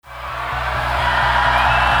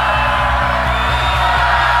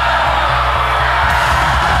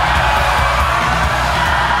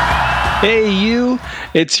Hey, you.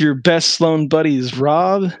 It's your best Sloan buddies,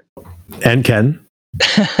 Rob. And Ken.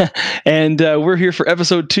 And we're here for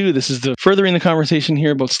episode 2. This is the furthering the conversation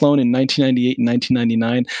here about Sloan in 1998 and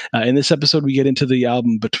 1999. In this episode, we get into the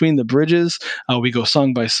album Between the Bridges. We go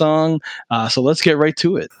song by song. So let's get right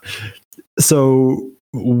to it. So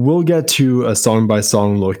we'll get to a song by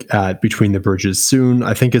song look at Between the Bridges soon.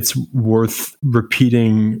 I think it's worth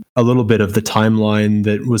repeating a little bit of the timeline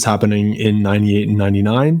that was happening in 98 and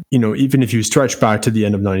 99. You know, even if you stretch back to the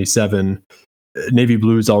end of 97, Navy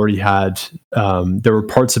Blues already had, there were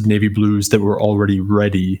parts of Navy Blues that were already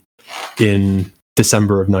ready in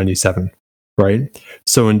December of 97, right?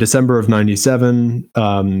 So in December of 97,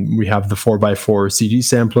 we have the 4x4 CD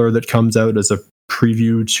sampler that comes out as a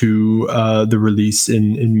preview to the release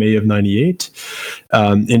in May of 98,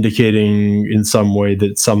 indicating in some way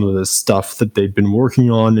that some of the stuff that they'd been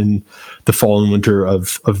working on in the fall and winter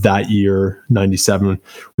of that year, 97,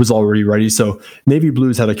 was already ready. So Navy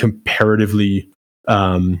Blues had a comparatively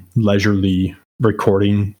leisurely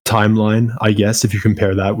recording timeline, I guess, if you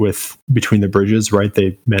compare that with Between the Bridges, right?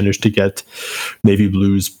 They managed to get Navy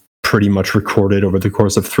Blues pretty much recorded over the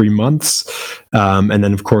course of 3 months. And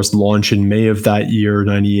then, of course, launch in May of that year,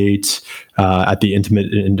 98, at the Intimate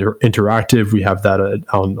Interactive. We have that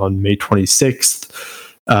on May 26th.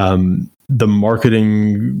 The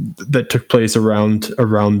marketing that took place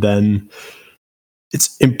around then,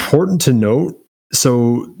 it's important to note.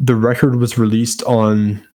 So the record was released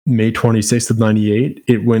on May 26th of 98.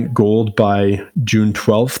 It went gold by June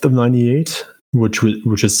 12th of 98,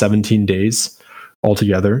 which is 17 days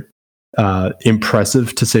altogether.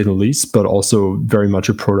 Impressive to say the least, but also very much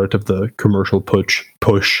a product of the commercial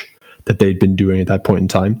push that they'd been doing at that point in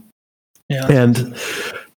time. Yeah. And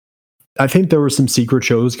I think there were some secret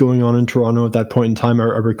shows going on in Toronto at that point in time. I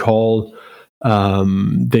recall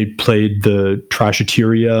they played the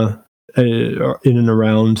Trashateria in and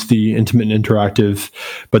around the Intimate Interactive,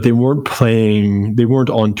 but they weren't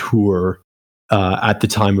on tour at the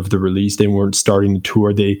time of the release. They weren't starting the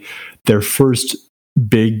tour. Their first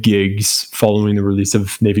big gigs following the release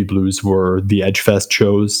of Navy Blues were the Edgefest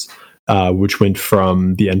shows, which went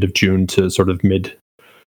from the end of June to sort of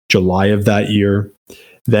mid-July of that year.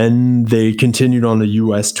 Then they continued on a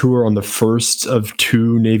US tour, on the first of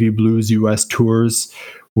 2 Navy Blues US tours,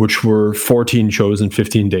 which were 14 shows in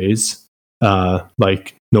 15 days.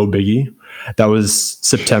 Like, no biggie. That was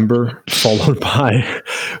September, followed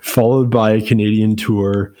by a Canadian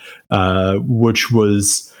tour, which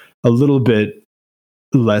was a little bit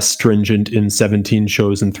less stringent in 17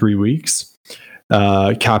 shows in 3 weeks.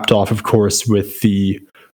 Capped off, of course, with the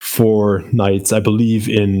 4 nights, I believe,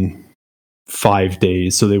 in 5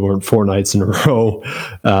 days. So they weren't 4 nights in a row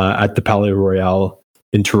at the Palais Royal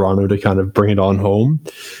in Toronto to kind of bring it on home.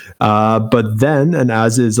 But then, and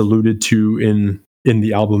as is alluded to in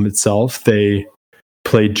the album itself, they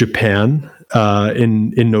played Japan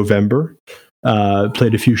in November,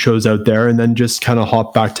 played a few shows out there, and then just kind of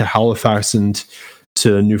hopped back to Halifax and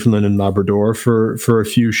to Newfoundland and Labrador for a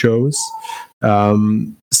few shows.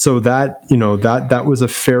 So that was a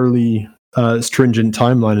fairly stringent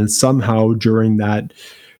timeline, and somehow during that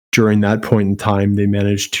point in time, they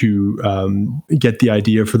managed to get the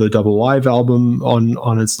idea for the double live album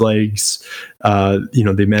on its legs.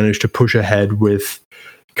 They managed to push ahead with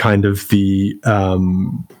kind of the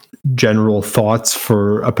general thoughts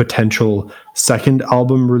for a potential second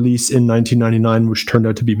album release in 1999, which turned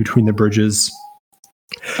out to be Between the Bridges.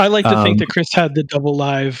 I like to think that Chris had the double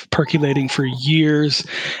live percolating for years,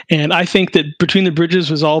 and I think that Between the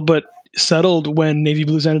Bridges was all but settled when Navy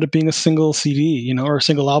Blues ended up being a single CD, or a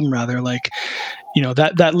single album rather. Like,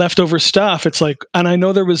 that leftover stuff. It's like, and I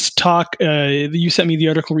know there was talk. You sent me the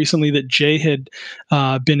article recently that Jay had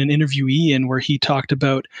been an interviewee in, where he talked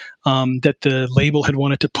about that the label had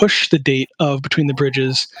wanted to push the date of Between the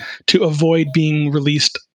Bridges to avoid being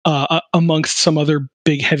released amongst some other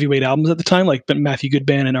big heavyweight albums at the time, like Matthew Good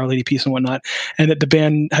Band and Our Lady Peace and whatnot, and that the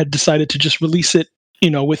band had decided to just release it,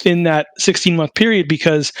 within that 16-month period,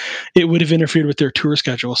 because it would have interfered with their tour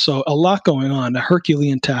schedule. So a lot going on, a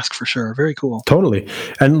Herculean task for sure. Very cool. Totally.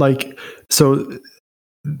 And so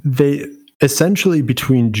they essentially,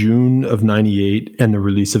 between June of 98 and the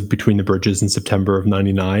release of Between the Bridges in September of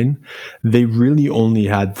 99, they really only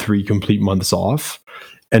had 3 complete months off.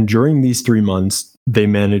 And during these 3 months, they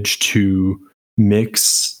managed to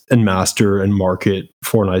mix and master and market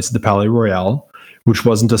 4 Nights at the Palais Royal, which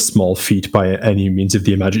wasn't a small feat by any means of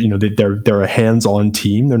the imagination. They're a hands-on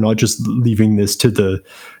team. They're not just leaving this to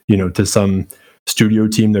to some studio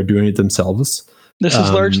team. They're doing it themselves. This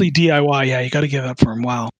is largely DIY. Yeah, you got to give it up for them.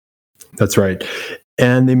 Wow. That's right.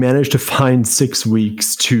 And they managed to find 6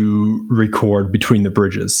 weeks to record Between the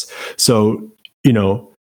Bridges. So,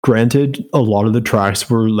 granted, a lot of the tracks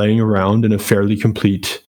were laying around in a fairly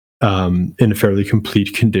complete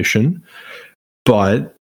condition,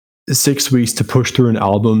 but 6 weeks to push through an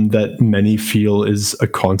album that many feel is a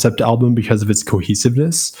concept album because of its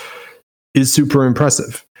cohesiveness is super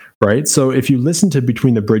impressive, right? So if you listen to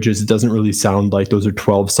Between the Bridges, it doesn't really sound like those are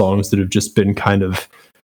 12 songs that have just been kind of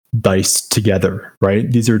diced together,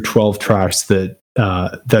 right? These are 12 tracks that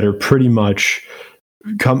are pretty much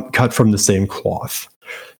cut from the same cloth.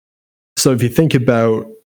 So if you think about,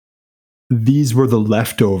 these were the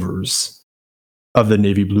leftovers of the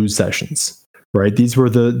Navy Blues sessions, right? These were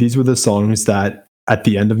the songs that at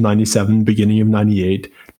the end of 97, beginning of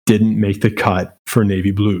 98, didn't make the cut for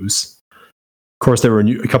Navy Blues. Of course, there were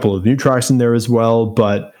a couple of new tracks in there as well,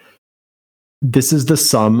 but this is the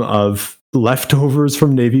sum of leftovers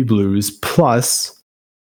from Navy Blues plus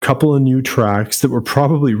a couple of new tracks that were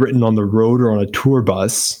probably written on the road or on a tour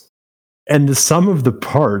bus. And the sum of the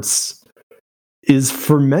parts is,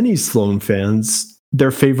 for many Sloan fans, their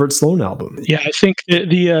favorite Sloan album. Yeah, I think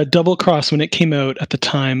the Double Cross, when it came out at the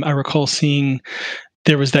time, I recall seeing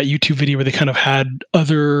there was that YouTube video where they kind of had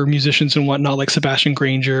other musicians and whatnot, like Sebastian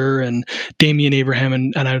Granger and Damian Abraham,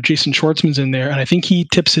 and Jason Schwartzman's in there. And I think he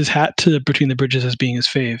tips his hat to Between the Bridges as being his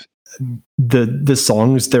fave. The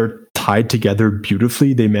songs, they're tied together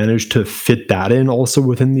beautifully. They managed to fit that in also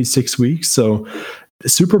within these 6 weeks. So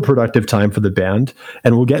super productive time for the band.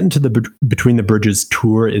 And we'll get into the Between the Bridges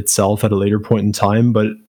tour itself at a later point in time. But,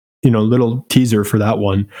 little teaser for that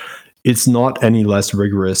one. It's not any less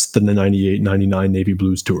rigorous than the 98, 99 Navy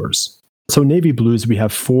Blues tours. So Navy Blues, we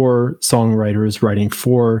have 4 songwriters writing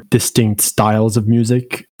 4 distinct styles of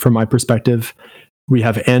music from my perspective. We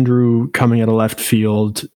have Andrew coming out of left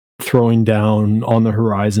field, throwing down On the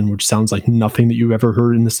Horizon, which sounds like nothing that you've ever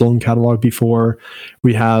heard in the Sloan catalog before.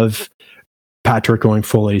 We have Patrick going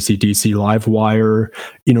full AC/DC, Live Wire.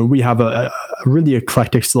 We have a really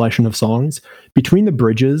eclectic selection of songs. Between the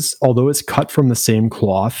Bridges, although it's cut from the same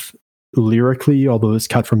cloth, lyrically, although it's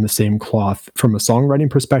cut from the same cloth from a songwriting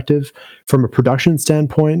perspective, from a production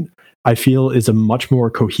standpoint, I feel is a much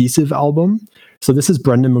more cohesive album. So this is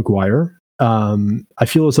Brendan Maguire. I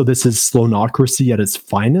feel as though this is Sloanocracy at its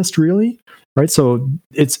finest, really, right? So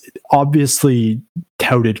it's obviously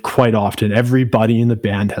touted quite often. Everybody in the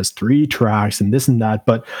band has 3 tracks and this and that.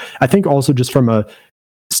 But I think also just from a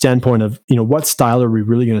standpoint of, what style are we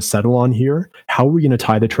really going to settle on here? How are we going to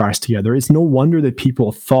tie the tracks together? It's no wonder that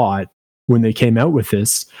people thought when they came out with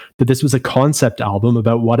this, that this was a concept album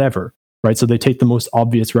about whatever, right? So they take the most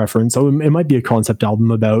obvious reference. Oh, it might be a concept album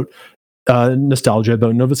about nostalgia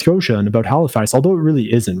about Nova Scotia and about Halifax, although it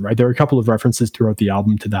really isn't, right? There are a couple of references throughout the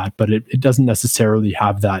album to that, but it doesn't necessarily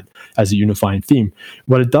have that as a unifying theme.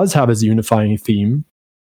 What it does have as a unifying theme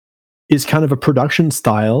is kind of a production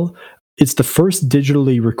style. It's the first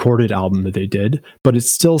digitally recorded album that they did, but it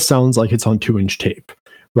still sounds like it's on 2-inch tape,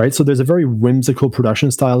 right? So there's a very whimsical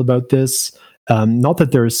production style about this. Not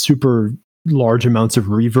that there's super large amounts of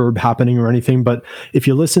reverb happening or anything, but if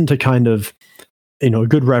you listen to kind of, a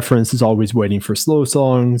good reference is Always Waiting for Slow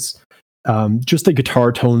Songs. Just the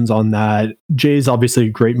guitar tones on that. Jay's obviously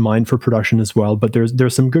a great mind for production as well, but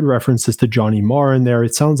there's some good references to Johnny Marr in there.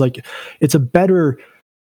 It sounds like it's a better,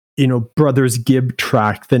 Brothers Gibb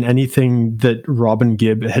track than anything that Robin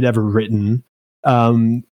Gibb had ever written.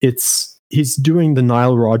 He's doing the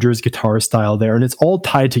Nile Rodgers guitar style there, and it's all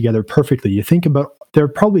tied together perfectly. You think about, there are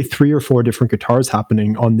probably 3 or 4 different guitars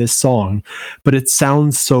happening on this song, but it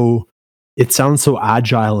sounds so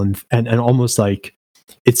agile and almost like,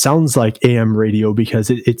 it sounds like AM radio because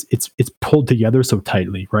it's pulled together so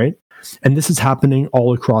tightly, right? And this is happening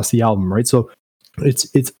all across the album, right? So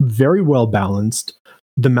it's very well balanced.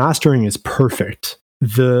 The mastering is perfect.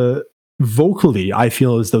 The vocally, I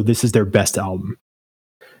feel as though this is their best album.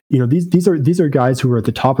 These are guys who are at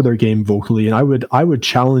the top of their game vocally, and I would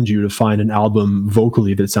challenge you to find an album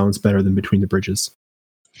vocally that sounds better than Between the Bridges.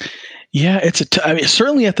 Yeah, it's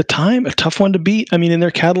certainly at the time a tough one to beat. I mean, in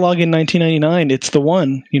their catalog in 1999, it's the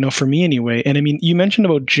one, for me anyway. And I mean, you mentioned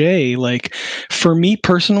about Jay. Like, for me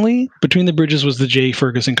personally, Between the Bridges was the Jay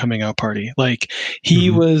Ferguson coming out party. Like, he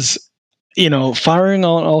was, firing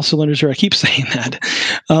on all cylinders here. I keep saying that,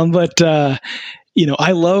 but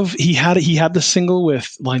I love he had the single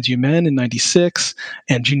with Lines You Men in '96,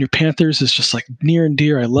 and Junior Panthers is just like near and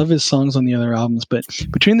dear. I love his songs on the other albums, but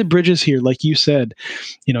Between the Bridges here, like you said,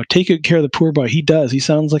 Take Good Care of the Poor Boy. He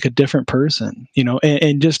sounds like a different person,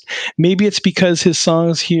 and just maybe it's because his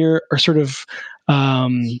songs here are sort of a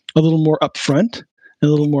little more upfront, a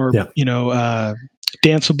little more,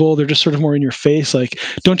 danceable. They're just sort of more in your face. Like,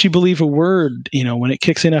 Don't You Believe a Word, when it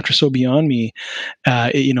kicks in after So Beyond Me,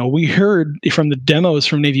 we heard from the demos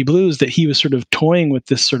from Navy Blues that he was sort of toying with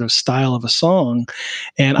this sort of style of a song.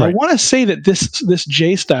 And I want to say that this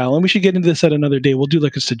Jay style, and we should get into this at another day. We'll do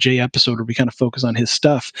like a Jay episode where we kind of focus on his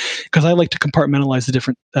stuff, because I like to compartmentalize the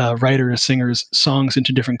different writers, singers, songs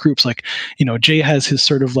into different groups. Like, Jay has his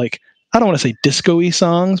sort of like, I don't want to say disco-y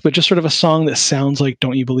songs, but just sort of a song that sounds like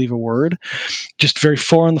Don't You Believe a Word. Just very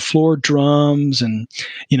four on the floor drums and,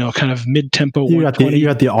 kind of mid-tempo. You got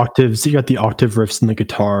the octaves, you got the octave riffs in the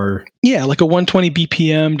guitar. Yeah, like a 120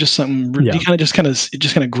 BPM, just something you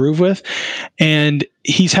kind of groove with. And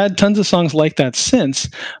he's had tons of songs like that since,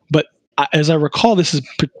 but as I recall, this is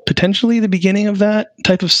potentially the beginning of that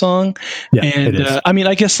type of song. Yeah, and it is.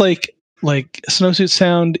 I guess like Snowsuit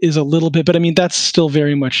Sound is a little bit, but I mean, that's still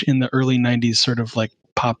very much in the early 90s sort of like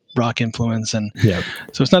pop rock influence. And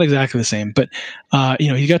so it's not exactly the same, but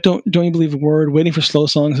you got Don't You Believe a Word, Waiting for Slow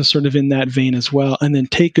Songs is sort of in that vein as well. And then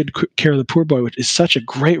Take Good Care of the Poor Boy, which is such a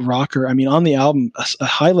great rocker. I mean, on the album, a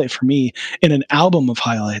highlight for me in an album of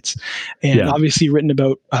highlights, and obviously written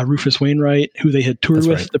about Rufus Wainwright, who they had toured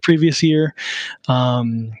with the previous year.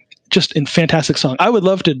 Just in fantastic song. I would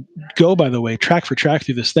love to go, by the way, track for track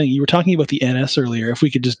through this thing. You were talking about the NS earlier. If we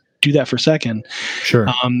could just do that for a second. Sure.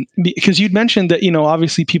 Because you'd mentioned that,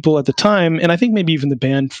 obviously people at the time, and I think maybe even the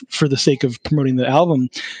band for the sake of promoting the album,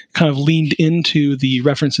 kind of leaned into the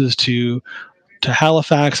references to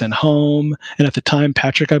Halifax and home. And at the time,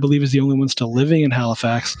 Patrick, I believe, is the only one still living in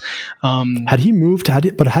Halifax. Had he moved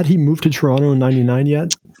to Toronto in 99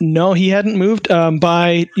 yet? No, he hadn't moved.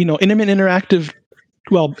 By, Intimate Interactive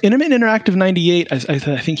 98, I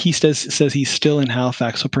think he says he's still in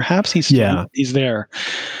Halifax, so perhaps he's there.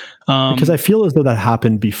 Because I feel as though that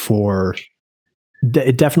happened before.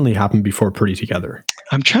 It definitely happened before Pretty Together.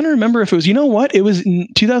 I'm trying to remember if it was, it was in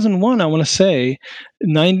 2001, I want to say.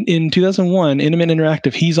 In 2001, Intimate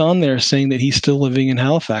Interactive, he's on there saying that he's still living in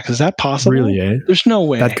Halifax. Is that possible? Really, eh? There's no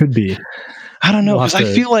way. That could be. I don't know, because I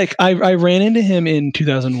feel like I ran into him in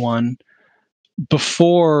 2001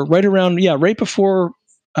 right before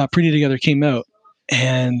Pretty Together came out,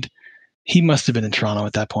 and he must have been in Toronto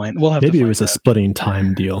at that point. We'll have maybe it was a splitting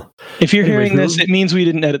time deal. If you're hearing this, it means we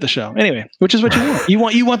didn't edit the show anyway, which is what you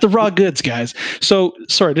want. You want the raw goods, guys. So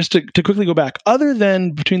sorry, just to quickly go back. Other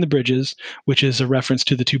than Between the Bridges, which is a reference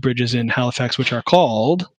to the two bridges in Halifax, which are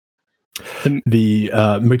called the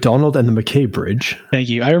McDonald and the McKay Bridge. Thank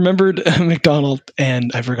you. I remembered McDonald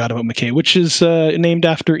and I forgot about McKay, which is named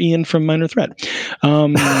after Ian from Minor Threat,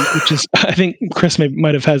 which is, I think Chris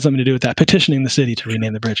might have had something to do with that, petitioning the city to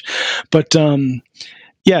rename the bridge. But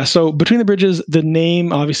so Between the Bridges, the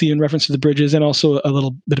name obviously in reference to the bridges, and also a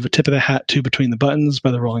little bit of a tip of the hat to Between the Buttons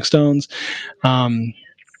by the Rolling Stones. Other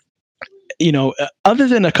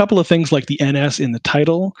than a couple of things like the NS in the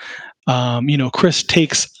title, Chris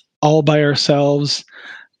takes All By Ourselves,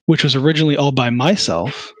 which was originally All By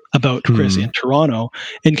Myself, about Chris in Toronto,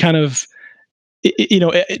 and kind of,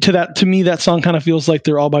 to me, that song kind of feels like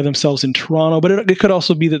they're all by themselves in Toronto, but it could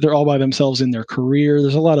also be that they're all by themselves in their career.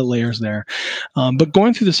 There's a lot of layers there. But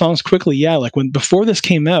going through the songs quickly, before this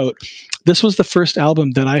came out, this was the first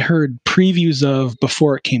album that I heard previews of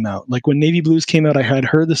before it came out. Like when Navy Blues came out, I had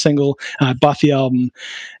heard the single, and I bought the album,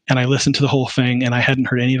 and I listened to the whole thing, and I hadn't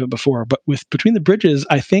heard any of it before. But with Between the Bridges,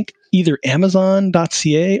 I think either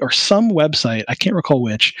Amazon.ca or some website, I can't recall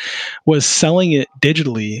which, was selling it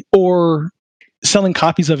digitally or selling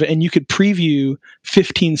copies of it, and you could preview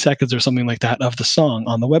 15 seconds or something like that of the song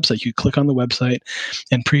on the website. You click on the website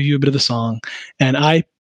and preview a bit of the song. And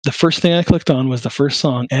the first thing I clicked on was the first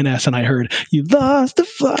song, NS, and I heard, "You lost the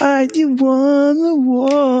fight, you won the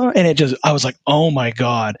war." And I was like, oh my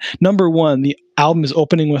God. Number one, the album is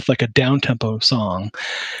opening with like a down-tempo song.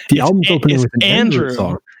 The album's opening with an Andrew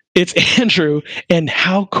song. It's Andrew, and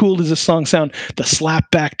how cool does this song sound? The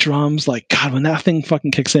slap-back drums, like, God, when that thing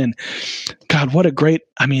fucking kicks in, God, what a great,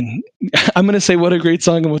 I'm going to say what a great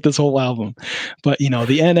song with this whole album. But,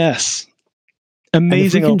 the NS,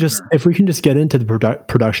 amazing. If we can just get into the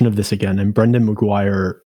production of this again, and Brendan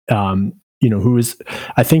Maguire, who is,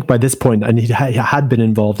 I think by this point, and he had been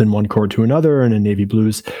involved in One Chord to Another and in Navy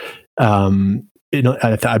Blues, I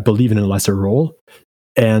believe in a lesser role.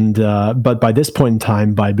 And but by this point in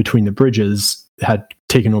time, by Between the Bridges, had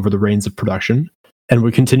taken over the reins of production, and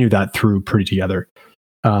would continue that through Pretty Together,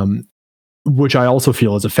 which I also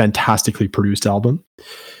feel is a fantastically produced album.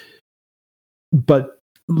 But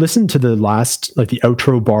listen to the last, like the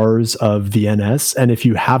outro bars of the NS, and if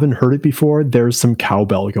you haven't heard it before, there's some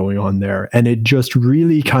cowbell going on there, and it just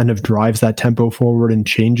really kind of drives that tempo forward and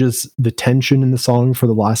changes the tension in the song for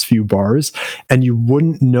the last few bars. And you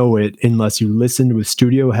wouldn't know it unless you listened with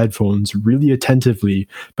studio headphones really attentively.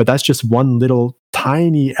 But that's just one little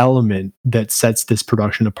tiny element that sets this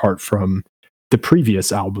production apart from the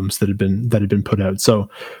previous albums that had been put out. So,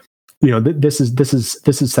 you know, this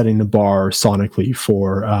is setting the bar sonically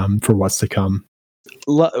for what's to come.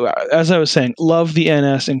 As I was saying, love the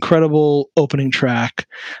NS, incredible opening track.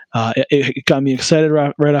 It got me excited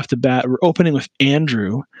right off the bat. We're opening with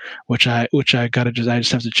Andrew, which I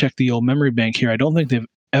just have to check the old memory bank here. I don't think they've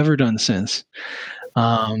ever done since.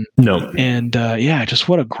 No. And just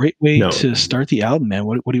what a great way to start the album, man.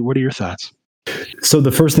 What are your thoughts? So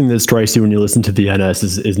the first thing that strikes you when you listen to the NS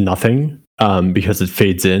is nothing, because it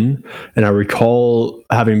fades in. And I recall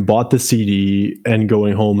having bought the CD and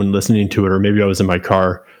going home and listening to it, or maybe I was in my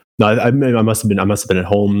car. No, I must have been at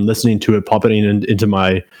home listening to it, popping into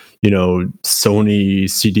my, you know, Sony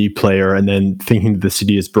CD player, and then thinking the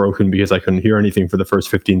CD is broken because I couldn't hear anything for the first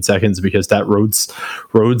 15 seconds, because that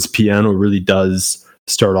Rhodes piano really does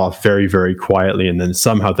start off very, very quietly, and then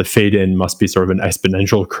somehow the fade in must be sort of an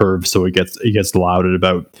exponential curve, so it gets loud at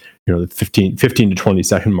about, you know, the 15 to 20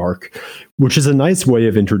 second mark, which is a nice way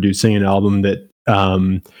of introducing an album that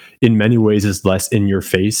in many ways is less in your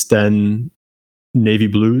face than Navy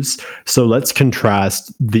Blues. So let's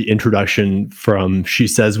contrast the introduction from She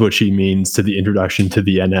Says What She Means to the introduction to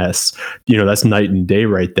the NS. You know, that's night and day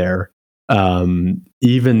right there.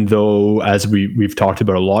 Even though, as we've talked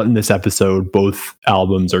about a lot in this episode, both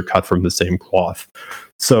albums are cut from the same cloth.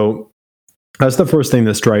 So that's the first thing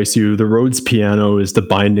that strikes you. The Rhodes piano is the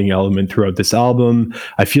binding element throughout this album.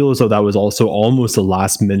 I feel as though that was also almost a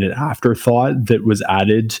last minute afterthought that was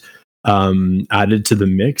added to the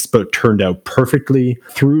mix, but turned out perfectly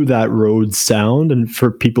through that Rhodes sound. And for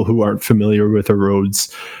people who aren't familiar with a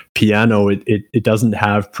Rhodes piano, it doesn't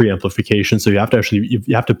have preamplification, so you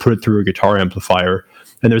have to put it through a guitar amplifier,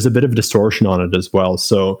 and there's a bit of distortion on it as well.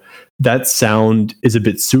 So that sound is a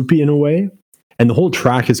bit soupy in a way, and the whole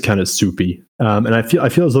track is kind of soupy. And I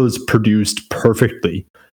feel as though it's produced perfectly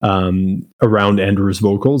around Andrew's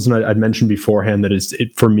vocals. And I'd mentioned beforehand that it's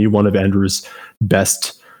for me one of Andrew's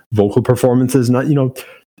best vocal performances. Not, you know,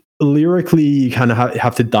 lyrically, you kind of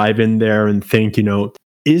have to dive in there and think, you know,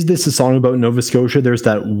 is this a song about Nova Scotia? There's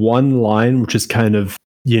that one line which is kind of,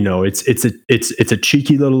 you know, it's a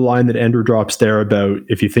cheeky little line that Andrew drops there about,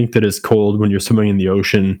 if you think that it's cold when you're swimming in the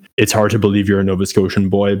ocean, it's hard to believe you're a Nova Scotian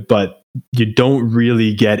boy. But you don't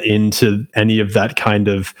really get into any of that kind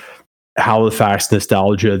of Halifax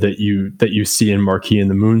nostalgia that you see in Marquee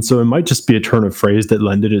and the Moon. So it might just be a turn of phrase that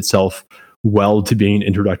lended itself well to being an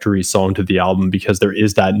introductory song to the album, because there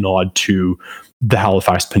is that nod to the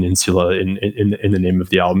Halifax Peninsula in the name of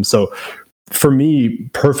the album. So for me,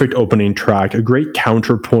 perfect opening track, a great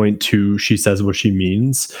counterpoint to She Says What She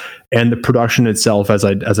Means, and the production itself, as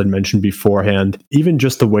I'd mentioned beforehand, even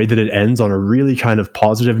just the way that it ends on a really kind of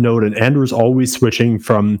positive note. And Andrew's always switching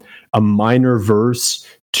from a minor verse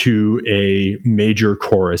to a major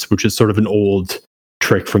chorus, which is sort of an old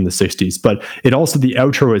trick from the 60s. But it also, the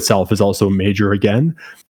outro itself is also major again.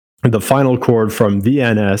 And the final chord from the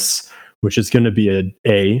NS, which is going to be an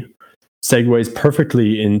A, segues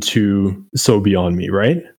perfectly into So Beyond Me,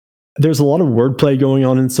 right? There's a lot of wordplay going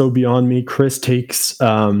on in So Beyond Me. Chris takes,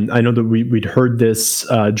 I know that we'd heard this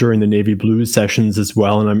during the Navy Blues sessions as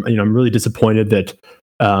well, and I'm really disappointed that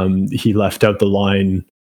he left out the line,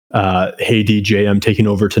 "Hey DJ, I'm taking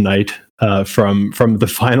over tonight," from the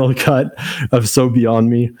final cut of So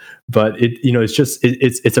Beyond Me. But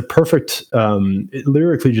it's a perfect,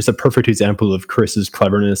 lyrically just a perfect example of Chris's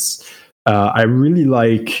cleverness. I really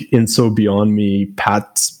like in So Beyond Me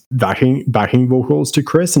Pat's backing vocals to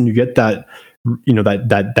Chris, and you get that, you know,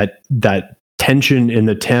 that tension in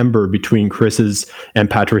the timbre between Chris's and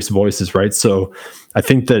Patrick's voices, right? So I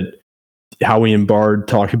think that Howie and Bard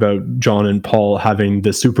talk about John and Paul having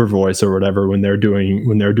the super voice or whatever when they're doing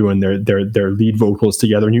their lead vocals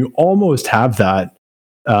together, and you almost have that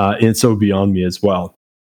in So Beyond Me as well.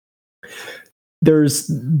 There's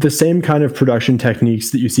the same kind of production techniques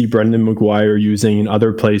that you see Brendan Maguire using in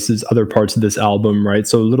other places, other parts of this album, right?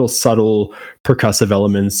 So little subtle percussive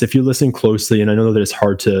elements. If you listen closely, and I know that it's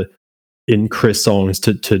hard to, in Chris songs,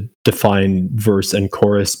 to define verse and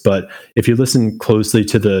chorus, but if you listen closely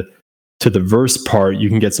to the verse part, you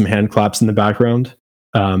can get some hand claps in the background.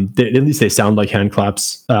 At least they sound like hand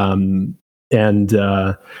claps. What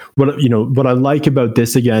I like about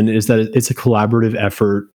this again is that it's a collaborative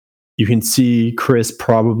effort. You can see Chris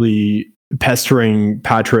probably pestering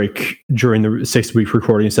Patrick during the 6-week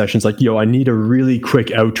recording sessions, like, yo, I need a really quick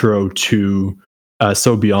outro to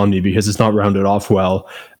So Beyond Me because it's not rounded off well.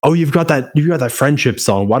 Oh, you've got that friendship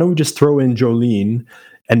song. Why don't we just throw in Jolene,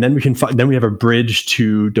 and then we have a bridge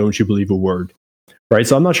to Don't You Believe a Word, right?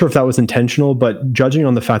 So I'm not sure if that was intentional, but judging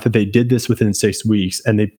on the fact that they did this within 6 weeks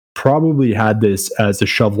and they probably had this as a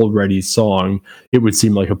shovel-ready song, it would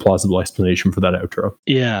seem like a plausible explanation for that outro.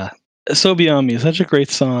 Yeah. So Beyond Me is such a great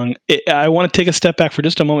song. I want to take a step back for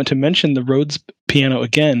just a moment to mention the Rhodes piano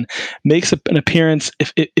again. Makes an appearance,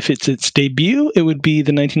 if it's its debut, it would be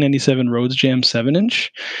the 1997 Rhodes Jam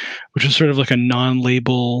 7-inch, which was sort of like a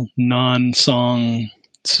non-label, non-song,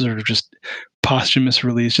 sort of just posthumous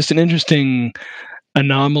release. Just an interesting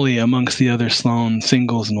anomaly amongst the other Sloan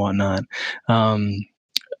singles and whatnot.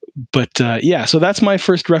 Yeah, so that's my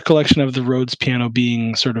first recollection of the Rhodes piano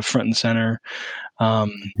being sort of front and center.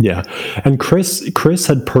 Yeah, and Chris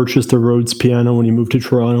had purchased a Rhodes piano when he moved to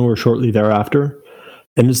Toronto or shortly thereafter,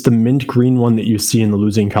 and it's the mint green one that you see in the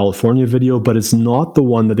Losing California video, but it's not the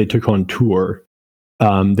one that they took on tour.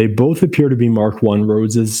 They both appear to be Mark I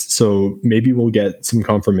Rhodeses, so maybe we'll get some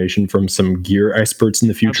confirmation from some gear experts in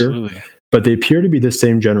the future. Absolutely. But they appear to be the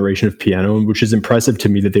same generation of piano, which is impressive to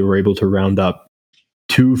me that they were able to round up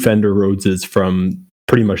 2 Fender Rhodeses from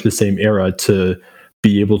pretty much the same era to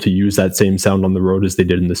be able to use that same sound on the road as they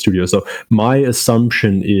did in the studio. So my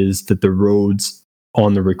assumption is that the Rhodes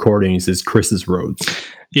on the recordings is Chris's Rhodes.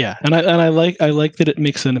 Yeah, and I like that it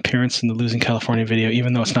makes an appearance in the Losing California video,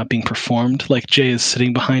 even though it's not being performed. Like Jay is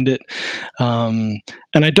sitting behind it, and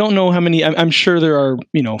I don't know how many. I'm sure there are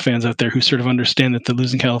fans out there who sort of understand that the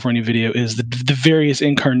Losing California video is the various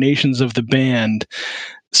incarnations of the band,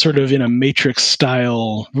 sort of in a Matrix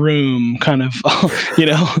style room, kind of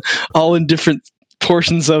all in different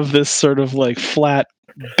portions of this sort of like flat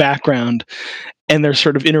background, and they're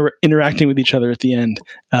sort of interacting with each other at the end,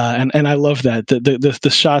 and I love that the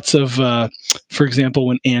shots of for example,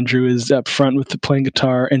 when Andrew is up front with the playing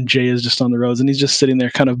guitar and Jay is just on the Rhodes and he's just sitting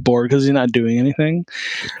there kind of bored because he's not doing anything.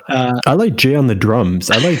 I like Jay on the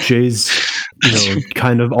drums. I like Jay's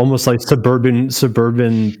kind of almost like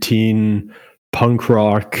suburban teen punk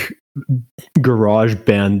rock garage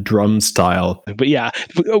band drum style. But yeah,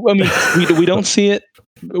 I mean, we don't see it.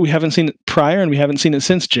 We haven't seen it prior, and we haven't seen it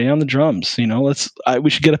since. Jay on the drums. We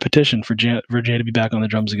should get a petition for Jay to be back on the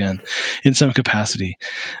drums again, in some capacity.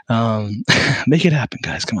 Make it happen,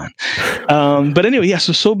 guys. Come on. But anyway, yeah.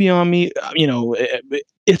 So Beyond Me.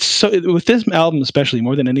 It's so with this album, especially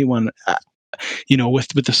more than anyone.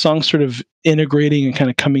 With the songs sort of integrating and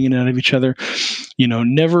kind of coming in and out of each other.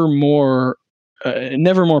 Never more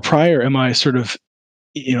prior am I sort of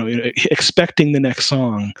expecting the next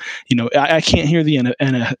song. I can't hear the end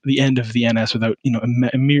of the NS without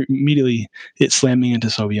immediately it slamming into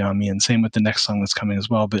So Beyond Me, and same with the next song that's coming as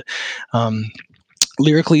well. But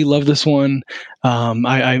lyrically, love this one.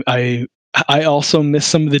 I also miss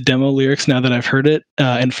some of the demo lyrics now that I've heard it.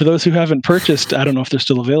 And for those who haven't purchased, I don't know if they're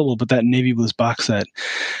still available, but that Navy Blues box set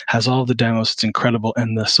has all the demos. It's incredible.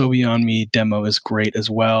 And the So Beyond Me demo is great as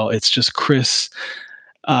well. It's just Chris,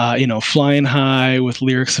 flying high with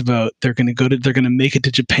lyrics about they're going to make it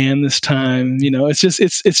to Japan this time.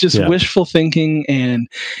 It's just wishful thinking, and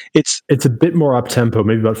it's a bit more up tempo,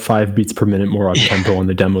 maybe about 5 beats per minute more up tempo on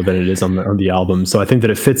the demo than it is on the album. So I think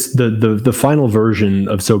that it fits the final version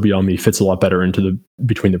of So Beyond Me fits a lot better into the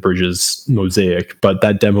Between the Bridges mosaic, but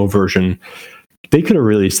that demo version they could have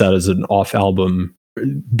released that as an off album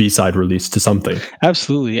B-side release to something.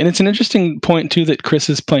 Absolutely. And it's an interesting point too that Chris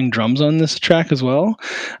is playing drums on this track as well,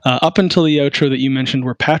 up until the outro that you mentioned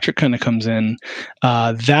where Patrick kind of comes in.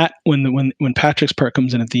 That when Patrick's part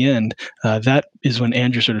comes in at the end, that is when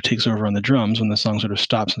Andrew sort of takes over on the drums, when the song sort of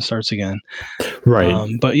stops and starts again.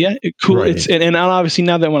 Right. But yeah, cool. Right. It's and obviously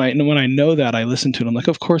now that when I know that, I listen to it, I'm like,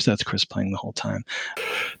 of course that's Chris playing the whole time.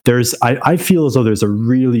 I feel as though there's a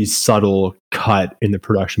really subtle cut in the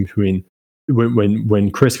production between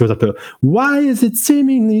when Chris goes up to, why is it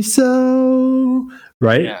seemingly so,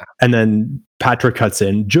 right? Yeah. And then Patrick cuts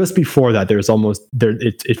in. Just before that, there's almost there.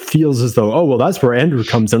 It feels as though, oh well, that's where Andrew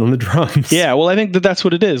comes in on the drums. Yeah, well, I think that's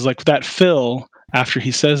what it is. Like that fill after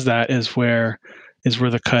he says that is where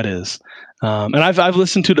the cut is. And I've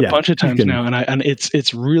listened to it a bunch of times now, and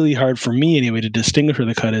it's really hard for me anyway to distinguish where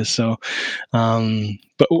the cut is. So,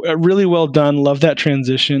 but really well done. Love that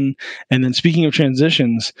transition. And then speaking of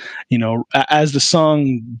transitions, as the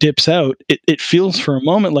song dips out, it feels for a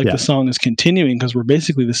moment like the song is continuing because we're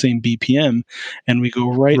basically the same BPM, and we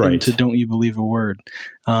go right into "Don't You Believe a Word."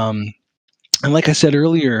 And like I said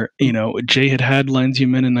earlier, Jay had Lines You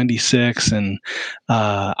Men in '96, and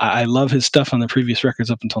I love his stuff on the previous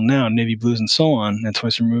records up until now, Navy Blues and so on, and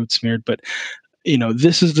Twice Removed, Smeared. But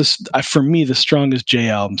this is for me the strongest Jay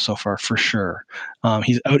album so far, for sure.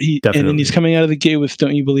 He's out, and he's coming out of the gate with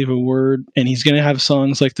 "Don't You Believe a Word," and he's going to have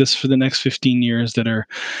songs like this for the next 15 years that are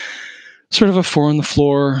sort of a 4 on the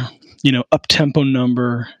floor, up tempo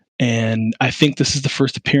number. And I think this is the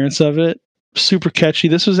first appearance of it. Super catchy.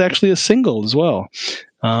 This was actually a single as well.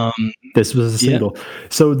 This was a single. Yeah.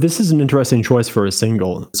 So this is an interesting choice for a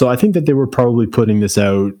single. So I think that they were probably putting this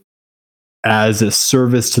out as a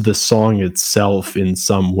service to the song itself in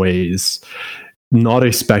some ways, not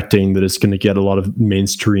expecting that it's going to get a lot of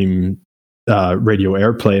mainstream radio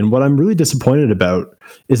airplay. And what I'm really disappointed about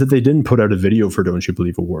is that they didn't put out a video for Don't You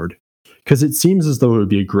Believe a Word, because it seems as though it would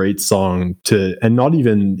be a great song to, and not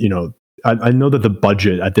even, I know that the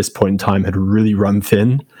budget at this point in time had really run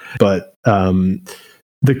thin, but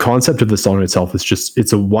the concept of the song itself is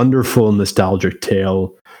it's a wonderful nostalgic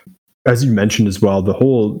tale. As you mentioned as well, the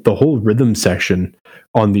whole rhythm section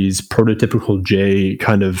on these prototypical Jay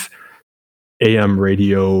kind of AM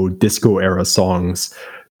radio disco era songs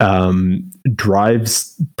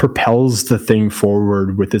propels the thing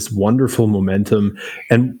forward with this wonderful momentum.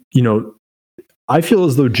 And, I feel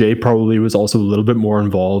as though Jay probably was also a little bit more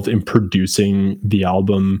involved in producing the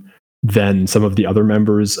album than some of the other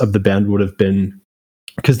members of the band would have been,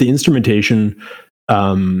 because the instrumentation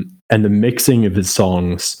and the mixing of his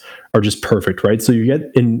songs are just perfect, right? So you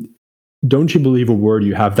get in Don't You Believe a Word,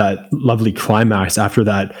 you have that lovely climax after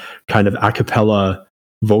that kind of a cappella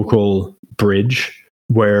vocal bridge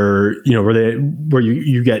where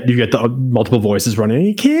you get the multiple voices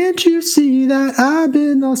running. Can't you see that I've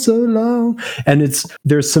been all so long? And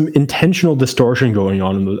there's some intentional distortion going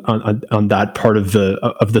on that part of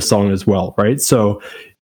the song as well, right? So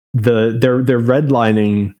they're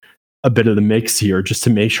redlining a bit of the mix here just to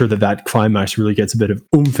make sure that climax really gets a bit of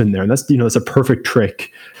oomph in there, and that's that's a perfect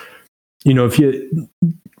trick. If you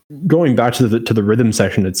going back to the rhythm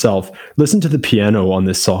section itself, listen to the piano on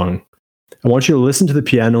this song. I want you to listen to the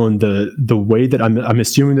piano and the way that I'm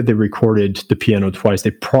assuming that they recorded the piano twice. They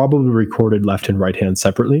probably recorded left and right hand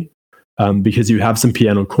separately, because you have some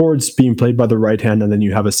piano chords being played by the right hand, and then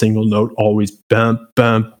you have a single note always bum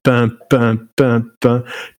bum bum bum bum bum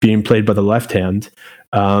being played by the left hand.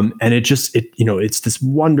 And it's this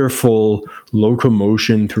wonderful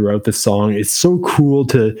locomotion throughout the song. It's so cool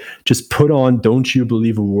to just put on Don't You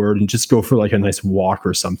Believe a Word and just go for like a nice walk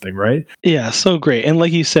or something, right? Yeah, so great. And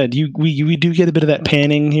like you said, we do get a bit of that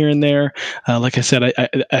panning here and there. Like I said,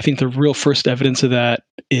 I think the real first evidence of that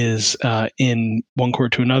is in One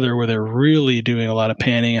Chord to Another, where they're really doing a lot of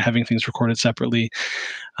panning and having things recorded separately.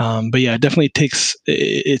 But yeah, it definitely takes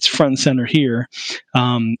its front and center here.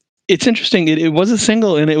 It's interesting. It was a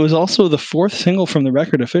single, and it was also the fourth single from the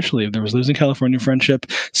record officially. There was Losing California Friendship.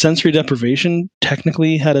 Sensory Deprivation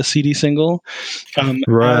technically had a CD single.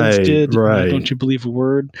 As did Don't You Believe a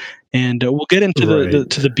Word. And we'll get into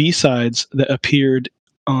the B-sides that appeared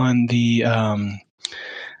on the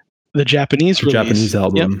Japanese release. Japanese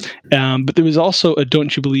album. Yep. But there was also a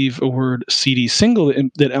Don't You Believe a Word CD single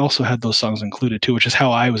that also had those songs included too, which is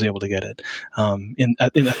how I was able to get it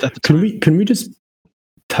at the time. Can we just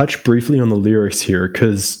touch briefly on the lyrics here,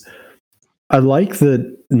 because I like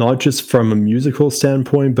that not just from a musical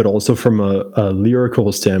standpoint but also from a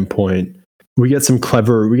lyrical standpoint. We get some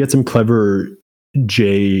clever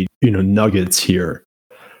Jay nuggets here.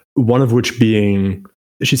 One of which being,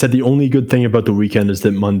 she said, the only good thing about the weekend is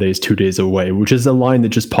that Monday's 2 days away, which is a line that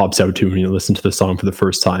just pops out to me when you listen to the song for the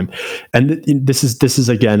first time. And this is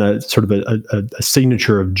again a sort of a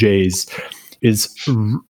signature of Jay's, is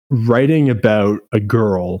writing about a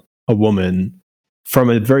girl, a woman, from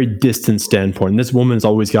a very distant standpoint. And this woman's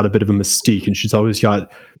always got a bit of a mystique, and she's always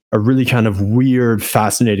got a really kind of weird,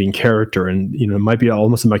 fascinating character, and it might be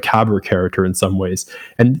almost a macabre character in some ways.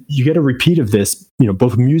 And you get a repeat of this,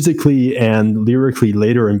 both musically and lyrically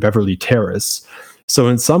later in Beverly Terrace. So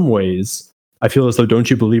in some ways, I feel as though Don't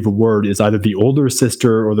You Believe a Word is either the older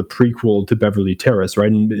sister or the prequel to Beverly Terrace,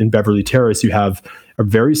 right? In Beverly Terrace, you have a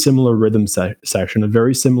very similar rhythm section, a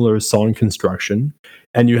very similar song construction,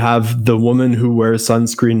 and you have the woman who wears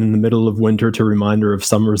sunscreen in the middle of winter to remind her of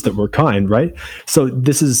summers that were kind, right? So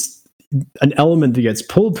this is an element that gets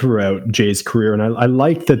pulled throughout Jay's career, and I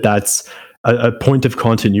like that that's a point of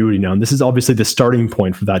continuity now. And this is obviously the starting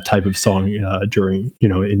point for that type of song during,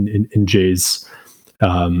 in Jay's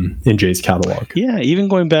catalog. Yeah, even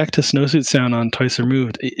going back to Snowsuit Sound on Twice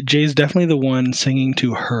Removed, Jay's definitely the one singing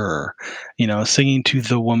to her, singing to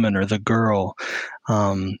the woman or the girl.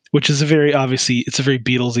 which is a very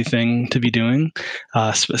Beatlesy thing to be doing,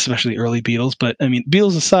 especially early Beatles. But I mean,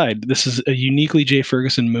 Beatles aside, this is a uniquely Jay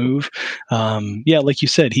Ferguson move. Yeah, like you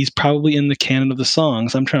said, he's probably in the canon of the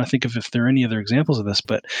songs. I'm trying to think of if there are any other examples of this,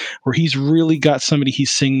 but where he's really got somebody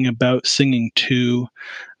he's singing about, singing to.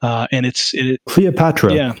 And it's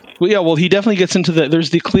Cleopatra. Yeah. Well, he definitely gets into there's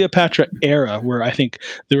the Cleopatra era where I think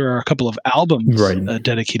there are a couple of albums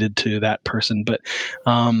dedicated to that person. But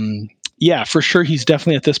yeah, for sure, he's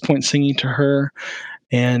definitely at this point singing to her,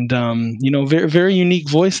 and very, very unique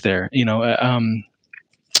voice there.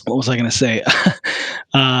 What was I going to say?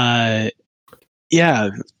 Yeah,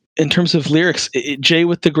 in terms of lyrics, Jay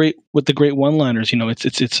with the great one-liners.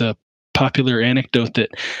 It's a popular anecdote that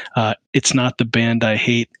it's not the band I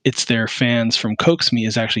hate, it's their fans from Coax Me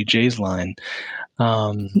is actually Jay's line.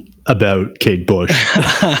 About Kate Bush.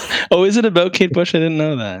 Oh, is it about Kate Bush? I didn't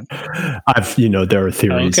know that. There are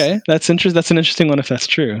theories. Okay, that's interesting. That's an interesting one if that's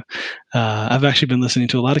true. I've actually been listening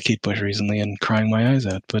to a lot of Kate Bush recently and crying my eyes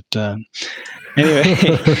out. But anyway,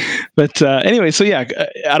 so yeah,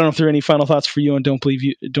 I don't know if there are any final thoughts for you on Don't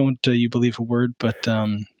You Believe a Word, but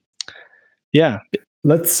yeah.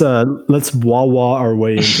 Let's wah-wah our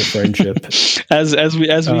way into Friendship. as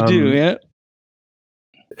we do, yeah.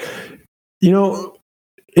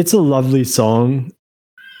 It's a lovely song,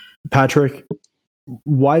 Patrick.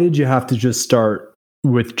 Why did you have to just start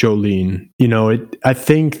with Jolene? I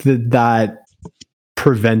think that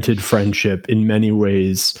prevented Friendship in many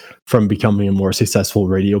ways from becoming a more successful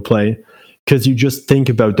radio play, because you just think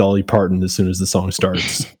about Dolly Parton as soon as the song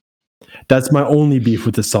starts. That's my only beef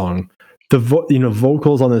with the song. The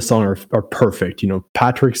vocals on this song are perfect.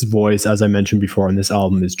 Patrick's voice, as I mentioned before on this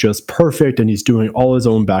album, is just perfect, and he's doing all his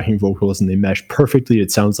own backing vocals, and they mesh perfectly. It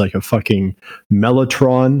sounds like a fucking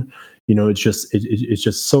mellotron. It's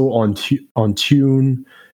just so on tune.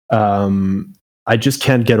 I just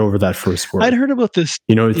can't get over that first word. I'd heard about this.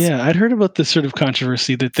 I'd heard about this sort of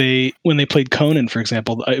controversy that when they played Conan, for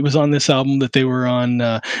example, it was on this album that they were on,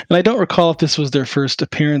 and I don't recall if this was their first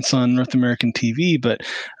appearance on North American TV, but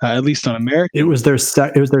at least on American, it was their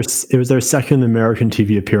second American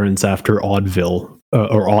TV appearance after Oddville.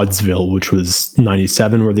 Or Oddsville, which was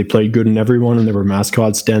 97, where they played Good and Everyone, and there were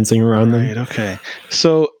mascots dancing around them. Right. Okay.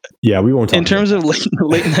 So yeah, we won't talk in terms of late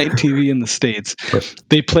night TV in the States,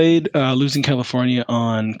 they played Losing California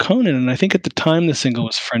on Conan, and I think at the time the single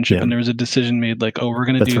was Friendship, and there was a decision made like, oh, we're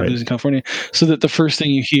going to do Losing California, so that the first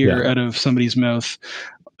thing you hear out of somebody's mouth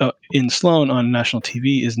in Sloan on national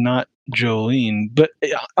TV is not Jolene. But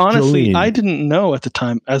honestly, I didn't know at the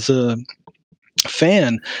time, as a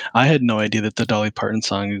fan, I had no idea that the Dolly Parton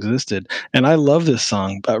song existed, and I love this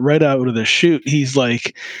song. But right out of the chute, he's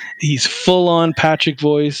full on Patrick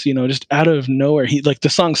voice, just out of nowhere. The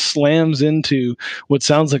song slams into what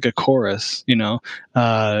sounds like a chorus, and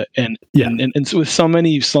with so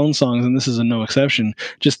many Sloan songs, and this is a no exception,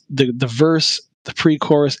 just the verse, the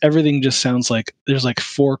pre-chorus, everything just sounds like there's like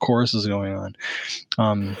 4 choruses going on.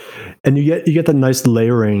 And you get the nice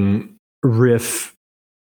layering riff,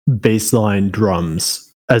 bassline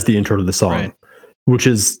drums as the intro to the song, which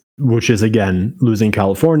is again Losing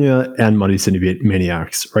California and Money City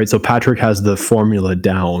Maniacs, right? So Patrick has the formula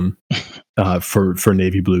down for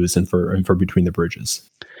Navy Blues and for Between the Bridges.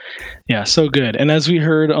 Yeah, so good. And as we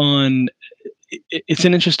heard on, it's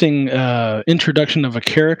an interesting introduction of a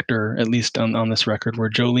character, at least on this record, where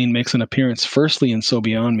Jolene makes an appearance firstly in So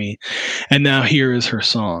Beyond Me, and now here is her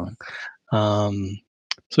song.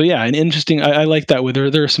 So yeah, an interesting. I like that. Where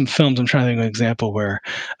there are some films, I'm trying to think of an example where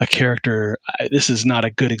a character. This is not a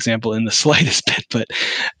good example in the slightest bit,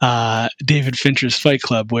 but David Fincher's Fight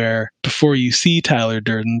Club, where before you see Tyler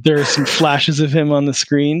Durden, there are some flashes of him on the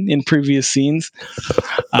screen in previous scenes,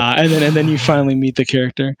 and then you finally meet the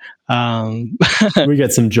character. We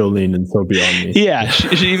get some Jolene and So Beyond Me. Yeah,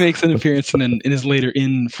 she makes an appearance and is later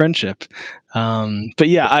in Friendship. But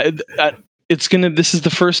yeah, this is the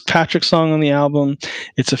first Patrick song on the album.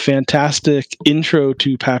 It's a fantastic intro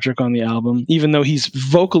to Patrick on the album, even though he's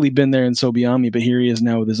vocally been there in So Beyond Me, but here he is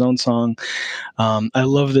now with his own song. I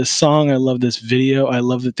love this song. I love this video. I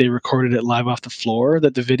love that they recorded it live off the floor,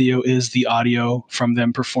 that the video is the audio from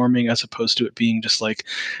them performing as opposed to it being just like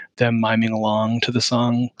them miming along to the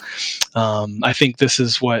song. I think this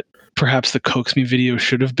is what perhaps the Coax Me video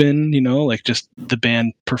should have been, like just the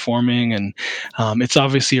band performing. And it's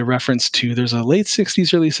obviously a reference to, there's a late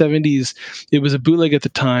 60s, early 70s, it was a bootleg at the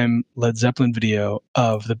time, Led Zeppelin video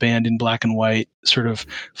of the band in black and white, sort of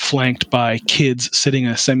flanked by kids sitting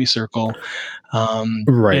in a semicircle.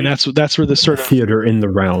 Right. And that's where the sort of theater in the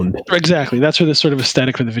round. Exactly. That's where the sort of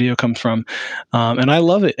aesthetic for the video comes from. And I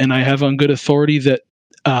love it. And I have on good authority that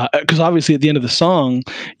because obviously at the end of the song,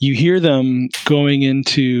 you hear them going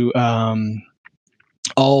into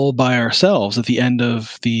All by Ourselves at the end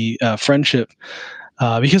of the Friendship.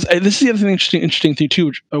 Because this is the other thing, interesting thing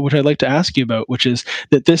too, which I'd like to ask you about, which is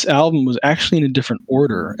that this album was actually in a different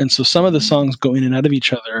order, and so some of the songs go in and out of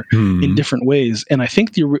each other in different ways. And I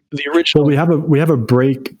think the original. Well, we have a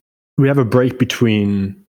break. We have a break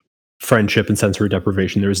between Friendship and Sensory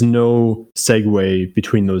Deprivation. There's no segue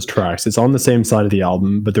between those tracks. It's on the same side of the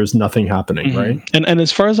album, but there's nothing happening, right? And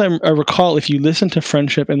as far as I recall, if you listen to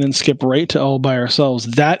Friendship and then skip right to All by Ourselves,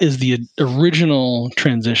 that is the original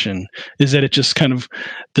transition. Is that it just kind of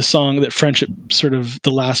the song that Friendship sort of the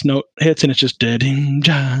last note hits, and it's just say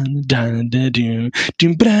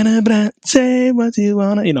what you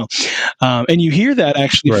wanna, and you hear that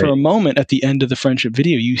actually for a moment at the end of the Friendship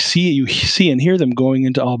video. You see and hear them going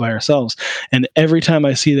into All by Ourselves. And every time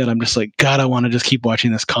I see that, I'm just like, God, I want to just keep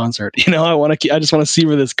watching this concert. I just want to see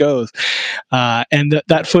where this goes. And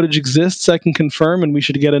that footage exists, I can confirm, and we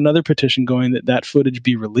should get another petition going that footage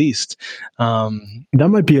be released. That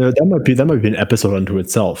might be an episode unto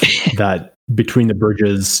itself. That Between the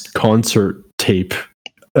Bridges concert tape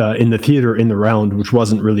in the theater in the round, which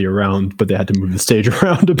wasn't really around, but they had to move the stage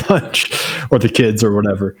around a bunch, or the kids or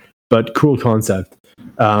whatever. But cool concept.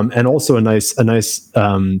 And also a nice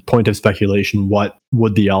point of speculation. What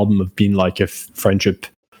would the album have been like if Friendship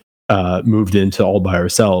moved into All by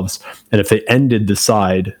Ourselves, and if they ended the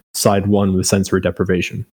side one with Sensory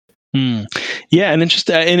Deprivation? Yeah, and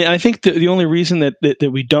and I think the only reason that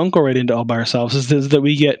we don't go right into All by Ourselves is that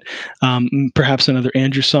we get perhaps another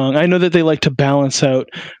Andrew song. I know that they like to balance out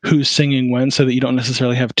who's singing when, so that you don't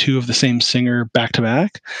necessarily have two of the same singer back to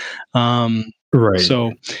back. Right.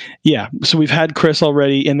 So, yeah. So we've had Chris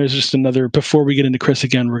already, and there's just another. Before we get into Chris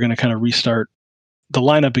again, we're going to kind of restart the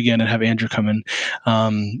lineup again and have Andrew come in.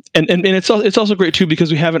 And it's also great too, because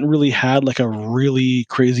we haven't really had like a really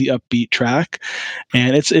crazy upbeat track,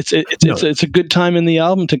 and it's a good time in the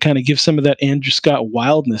album to kind of give some of that Andrew Scott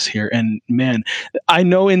wildness here. And man, I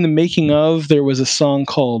know in the making of there was a song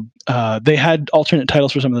called they had alternate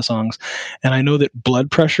titles for some of the songs, and I know that Blood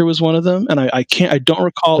Pressure was one of them, and I don't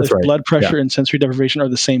recall That's if right. Blood Pressure and Sensory Deprivation are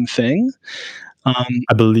the same thing. I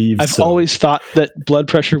believe I've always thought that Blood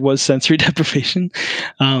Pressure was Sensory Deprivation.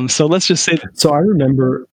 So let's just say. So I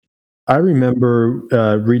remember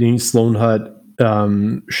reading Sloan Hut,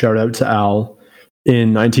 shout out to Al,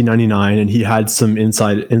 in 1999, and he had some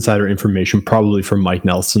insider information, probably from Mike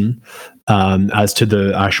Nelson, as to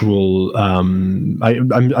the actual.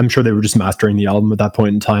 I'm sure they were just mastering the album at that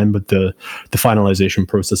point in time, but the finalization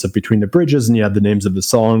process of Between the Bridges, and he had the names of the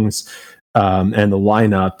songs. And the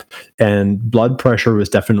lineup, and Blood Pressure was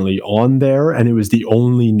definitely on there, and it was the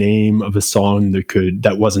only name of a song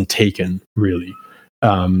that wasn't taken really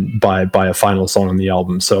by a final song on the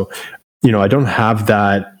album. So, I don't have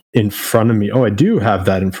that in front of me. Oh, I do have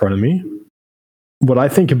that in front of me. What I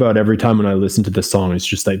think about every time when I listen to this song is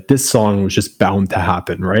just like, this song was just bound to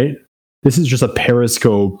happen, right? This is just a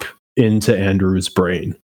periscope into Andrew's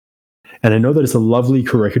brain, and I know that it's a lovely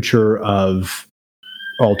caricature of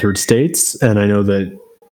Altered States, and I know that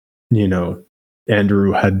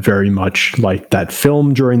Andrew had very much liked that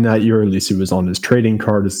film during that year. At least it was on his trading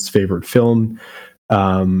card as his favorite film,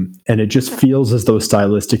 and it just feels as though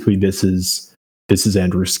stylistically this is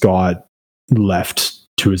Andrew Scott left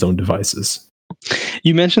to his own devices.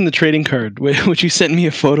 You mentioned the trading card, which you sent me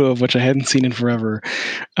a photo of, which I hadn't seen in forever.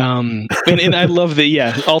 And I love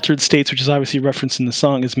that, Altered States, which is obviously referenced in the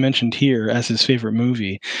song, is mentioned here as his favorite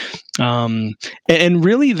movie. And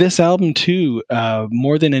really this album too,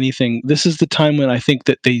 more than anything, this is the time when I think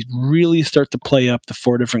that they really start to play up the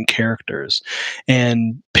four different characters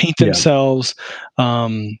and paint themselves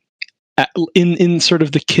in sort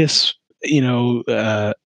of the Kiss,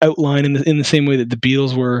 outline in the same way that the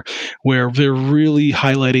Beatles were, where they're really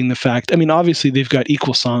highlighting the fact. I mean, obviously they've got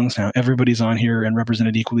equal songs now. Everybody's on here and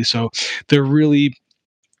represented equally. So they're really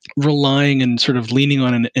relying and sort of leaning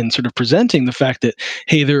on and sort of presenting the fact that,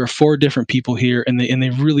 hey, there are four different people here, and they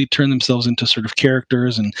really turn themselves into sort of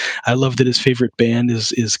characters. And I love that his favorite band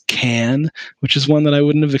is Can, which is one that I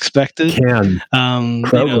wouldn't have expected. Can,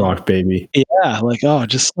 Krautrock, baby. Yeah,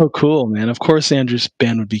 just so cool, man. Of course, Andrew's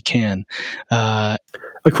band would be Can.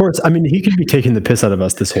 Of course, I mean, he could be taking the piss out of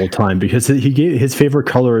us this whole time, because his favorite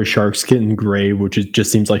color is shark skin gray, which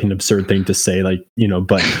just seems like an absurd thing to say, but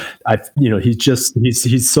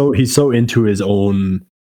he's so into his own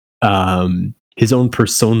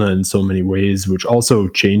persona in so many ways, which also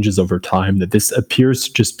changes over time, that this appears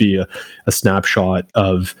to just be a snapshot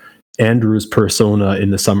of Andrew's persona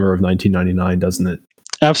in the summer of 1999, doesn't it?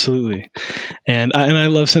 Absolutely. And I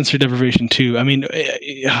love Sensory Deprivation too. I mean,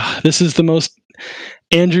 this is the most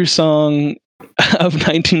Andrew song of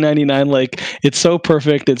 1999. Like, it's so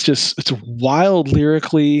perfect. It's wild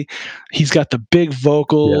lyrically. He's got the big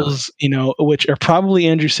vocals, which are probably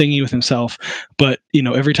Andrew singing with himself. But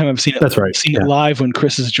every time I've seen it, That's right. it live when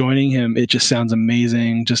Chris is joining him, it just sounds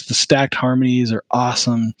amazing. Just the stacked harmonies are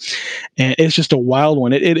awesome, and it's just a wild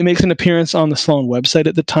one. It makes an appearance on the Sloan website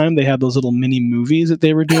at the time. They had those little mini movies that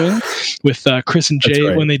they were doing with Chris and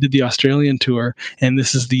Jay when they did the Australian tour, and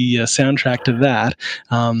this is the soundtrack to that.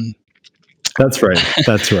 That's right.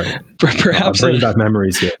 Perhaps bring back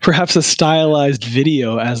memories here. Perhaps a stylized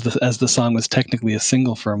video, as the song was technically a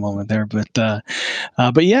single for a moment there, but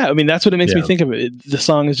yeah, I mean, that's what it makes me think of. The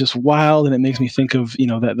song is just wild, and it makes me think of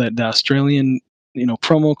that Australian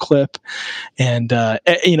promo clip, and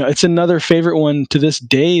it's another favorite one to this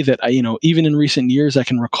day that I even in recent years I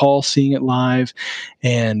can recall seeing it live,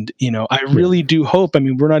 and I really do hope. I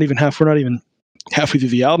mean, we're not even halfway through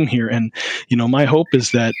the album here, and my hope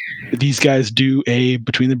is that these guys do a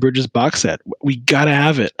Between the Bridges box set. We gotta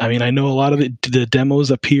have it. I mean, I know a lot of the demos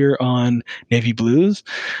appear on Navy Blues,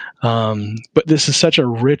 but this is such a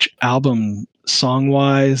rich album song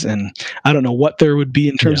wise, and I don't know what there would be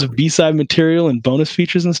in terms of B-side material and bonus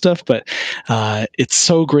features and stuff, but it's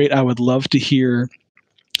so great. I would love to hear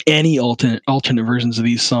any alternate versions of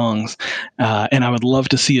these songs, and I would love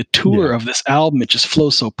to see a tour of this album. It just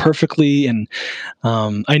flows so perfectly, and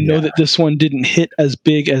I know that this one didn't hit as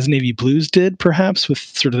big as Navy Blues did, perhaps with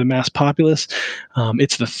sort of the mass populace.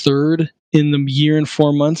 It's the third in the year and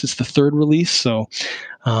 4 months. It's the third release, so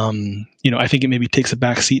I think it maybe takes a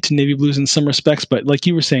back seat to Navy Blues in some respects, but like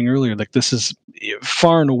you were saying earlier, like, this is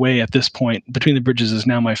far and away at this point, Between the Bridges is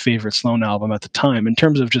now my favorite Sloan album at the time, in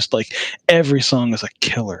terms of just like every song is a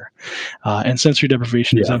killer, and Sensory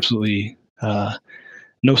Deprivation is absolutely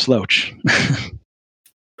no slouch.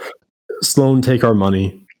 Sloan, take our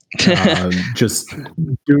money. Just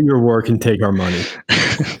do your work and take our money.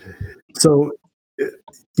 So,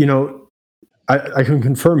 I can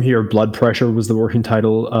confirm here, Blood Pressure was the working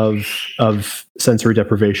title of Sensory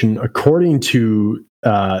Deprivation, according to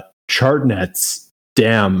Chartnet's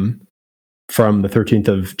Damn from the 13th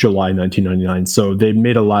of July 1999. So they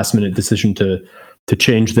made a last-minute decision to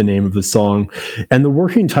change the name of the song. And the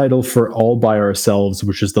working title for All By Ourselves,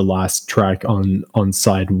 which is the last track on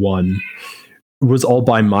side one, was All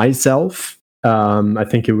By Myself. I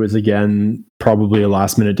think it was, again, probably a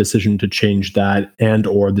last minute decision to change that, and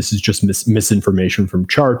or this is just misinformation from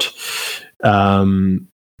Chart. But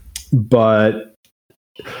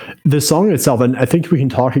the song itself, and I think we can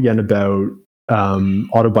talk again about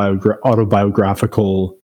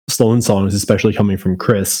autobiographical Sloan songs, especially coming from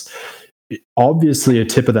Chris. Obviously a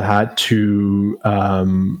tip of the hat to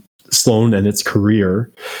Sloan and its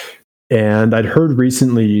career. And I'd heard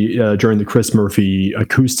recently during the Chris Murphy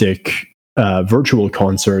acoustic virtual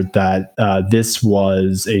concert that this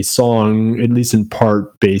was a song, at least in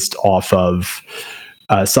part, based off of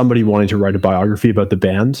somebody wanting to write a biography about the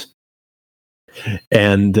band,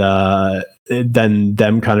 and then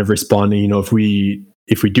them kind of responding, if we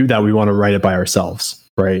do that, we want to write it by ourselves,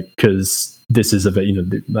 right? Because this is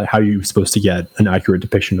how you're supposed to get an accurate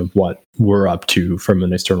depiction of what we're up to from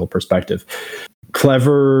an external perspective.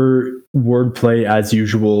 Clever wordplay as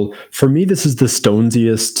usual. For me, this is the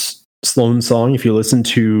Stonesiest Sloan song, if you listen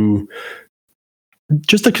to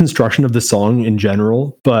just the construction of the song in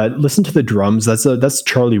general, but listen to the drums. That's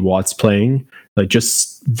Charlie Watts playing, like,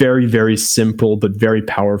 just very, very simple but very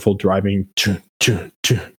powerful driving. You need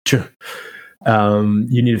a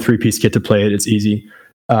 3-piece kit to play it. It's easy.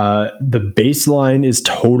 The bass line is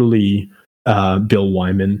totally Bill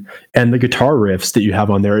Wyman, and the guitar riffs that you have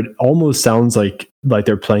on there, it almost sounds like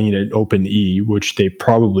they're playing it open E, which they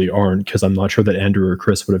probably aren't, because I'm not sure that Andrew or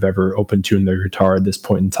Chris would have ever open tuned their guitar at this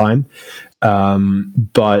point in time.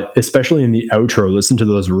 But especially in the outro, listen to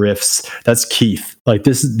those riffs. That's Keith. Like,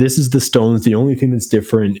 this is the Stones. The only thing that's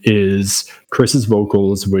different is Chris's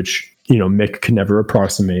vocals, which Mick can never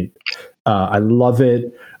approximate. I love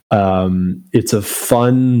it. It's a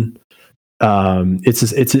fun.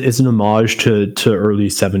 It's an homage to early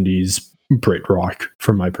 70s Brit rock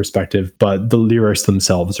from my perspective, but the lyrics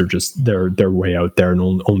themselves are just they're way out there,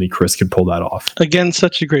 and only Chris could pull that off. Again,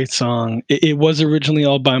 such a great song. It was originally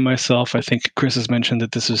All By Myself. I think Chris has mentioned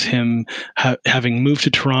that this was him having moved to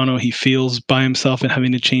Toronto. He feels by himself and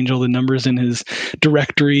having to change all the numbers in his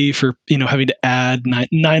directory for having to add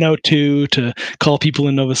 902 to call people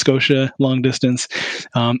in Nova Scotia long distance.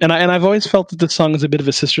 And I've always felt that this song is a bit of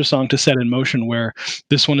a sister song to Set in Motion, where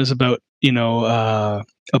this one is about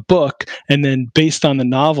a book, and then based on the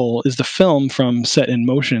novel is the film from Set in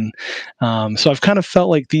Motion. So I've kind of felt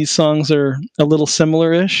like these songs are a little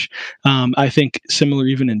similar-ish. I think similar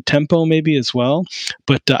even in tempo maybe as well.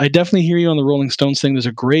 But I definitely hear you on the Rolling Stones thing. There's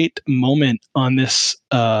a great moment on this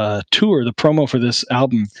tour, the promo for this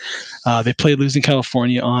album. They played Losing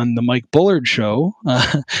California on the Mike Bullard show.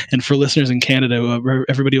 And for listeners in Canada,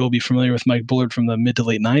 everybody will be familiar with Mike Bullard from the mid to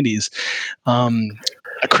late 90s.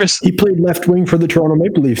 Chris, he played left wing for the Toronto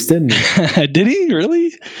Maple Leafs, didn't he? Did he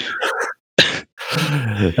really?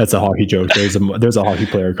 That's a hockey joke. There's a hockey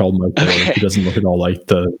player called Mike Bullard. Okay. He doesn't look at all like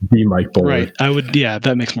the Mike Bullard. Right.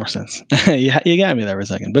 That makes more sense. You got me there for a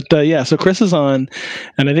second. But so Chris is on,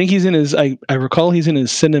 and I think he's in his, I recall he's in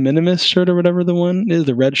his Cineminimus shirt or whatever the one is,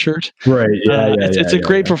 the red shirt. Right. It's a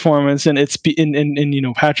great performance, and it's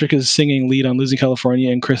and Patrick is singing lead on Losing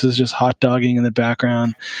California, and Chris is just hot dogging in the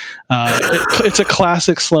background. It's a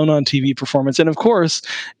classic Sloan on TV performance, and of course,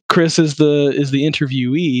 Chris is the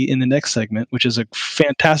interviewee in the next segment, which is a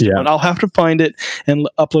fantastic one. I'll have to find it and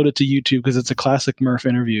upload it to YouTube because it's a classic Murph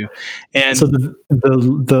interview. And so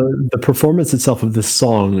the performance itself of this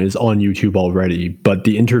song is on YouTube already, but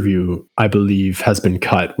the interview, I believe, has been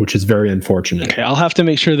cut, which is very unfortunate. Okay, I'll have to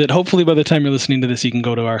make sure that hopefully by the time you're listening to this, you can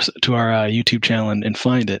go to our YouTube channel and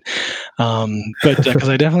find it. But because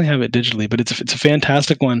I definitely have it digitally, but it's a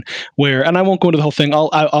fantastic one where, and I won't go into the whole thing.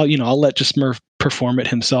 I'll let just Murph perform it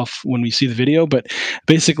himself when we see the video, but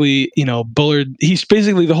basically, Bullard, he's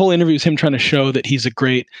basically, the whole interview is him trying to show that he's a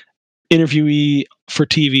great interviewee for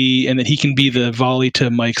TV and that he can be the volley to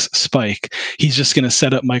Mike's spike. He's just going to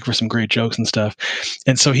set up Mike for some great jokes and stuff.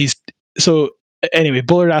 And so anyway,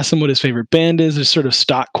 Bullard asks him what his favorite band is. There's sort of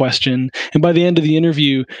stock question. And by the end of the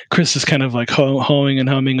interview, Chris is kind of like hoeing and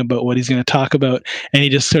humming about what he's going to talk about. And he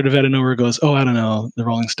just sort of out of nowhere goes, "Oh, I don't know, the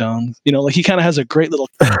Rolling Stones." Like he kind of has a great little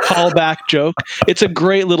callback joke. It's a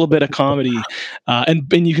great little bit of comedy.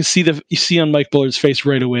 And you can see on Mike Bullard's face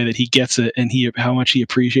right away that he gets it and how much he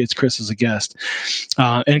appreciates Chris as a guest.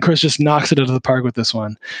 And Chris just knocks it out of the park with this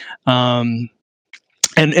one.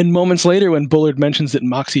 And moments later, when Bullard mentions that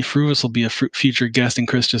Moxie Fruvis will be a future guest, and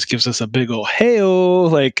Chris just gives us a big old "hey-o,"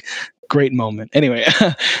 like, great moment. Anyway,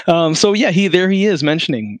 so yeah, he is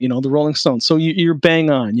mentioning, the Rolling Stones. So you're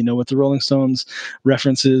bang on, with the Rolling Stones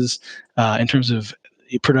references in terms of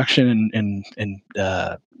production and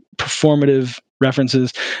performative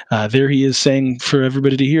references. There he is saying for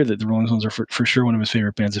everybody to hear that the Rolling Stones are for sure one of his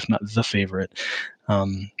favorite bands, if not the favorite.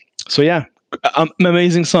 So yeah.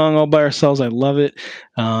 Amazing song all by ourselves. I love it.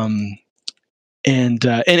 And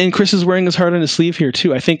Chris is wearing his heart on his sleeve here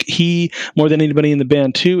too. I think he, more than anybody in the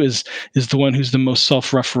band too, is the one who's the most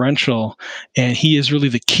self-referential, and he is really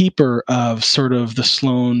the keeper of sort of the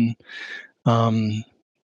Sloan, the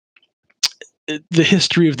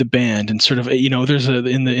history of the band, and sort of, there's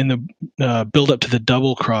in the build up to the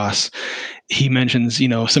Double Cross, he mentions,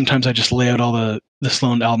 sometimes I just lay out all the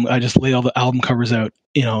Sloan album, I just lay all the album covers out,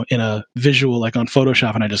 in a visual, like on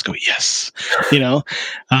Photoshop, and I just go, yes,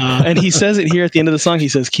 and he says it here at the end of the song. He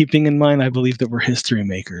says, "Keeping in mind, I believe that we're history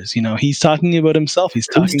makers." He's talking about himself. He's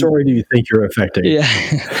talking. Whose story do you think you're affecting? Yeah,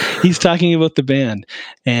 he's talking about the band,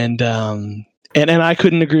 and I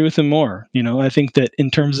couldn't agree with him more. I think that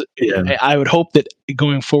in terms of, I would hope that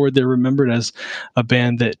going forward, they're remembered as a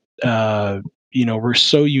band that, we're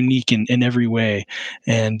so unique in every way.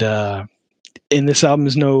 And this album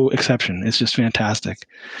is no exception. It's just fantastic.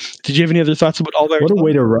 Did you have any other thoughts about all that? What a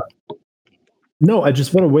way to No, I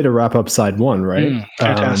just want a way to wrap up side one, right?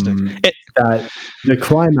 Fantastic. That the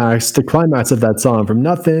climax of that song, from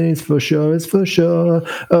 "Nothing's for sure, it's for sure,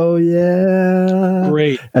 oh yeah,"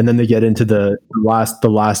 great. And then they get into the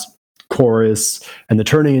last chorus, and the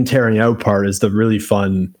turning and tearing out part is the really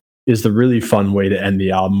fun way to end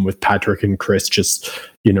the album, with Patrick and Chris just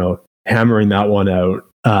hammering that one out.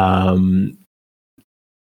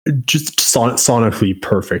 Just sonically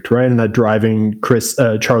perfect, right? And that driving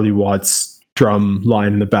Charlie Watts drum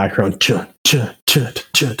line in the background,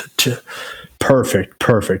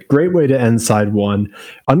 perfect, great way to end side one.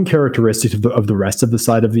 Uncharacteristic of the rest of the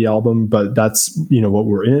side of the album, but that's what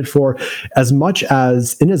we're in it for. As much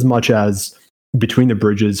as Between the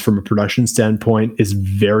Bridges, from a production standpoint, is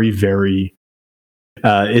very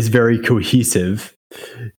cohesive.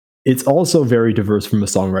 It's also very diverse from a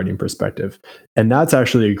songwriting perspective. And that's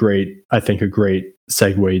actually a great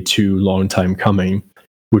segue to Long Time Coming,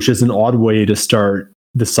 which is an odd way to start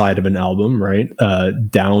the side of an album, right?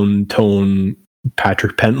 Down tone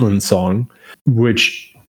Patrick Pentland song,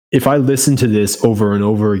 which, if I listen to this over and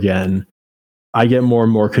over again, I get more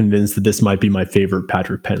and more convinced that this might be my favorite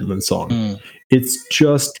Patrick Pentland song. It's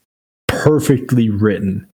just perfectly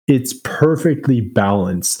written. it's perfectly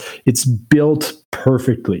balanced. It's built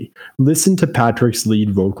perfectly. Listen to Patrick's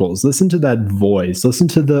lead vocals. Listen to that voice. Listen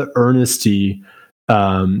to the earnestness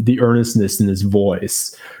in his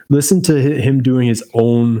voice. Listen to him doing his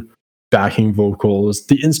own backing vocals,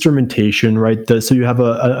 the instrumentation, right? So you have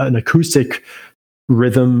an acoustic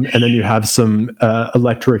rhythm, and then you have some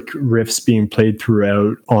electric riffs being played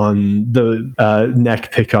throughout on the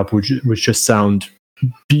neck pickup, which just sound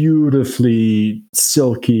beautifully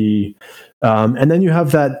silky. And then you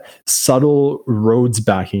have that subtle Rhodes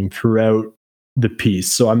backing throughout the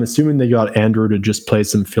piece. So I'm assuming they got Andrew to just play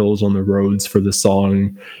some fills on the Rhodes for the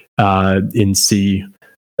song in C,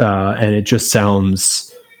 and it just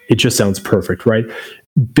sounds perfect, right?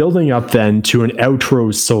 Building up then to an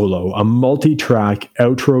outro solo, a multi-track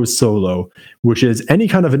outro solo, which is any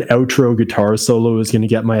kind of an outro guitar solo is going to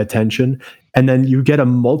get my attention. And then you get a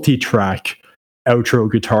multi-track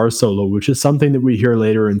outro guitar solo, which is something that we hear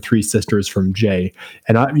later in Three Sisters from Jay.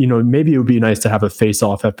 And maybe it would be nice to have a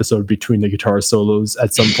face-off episode between the guitar solos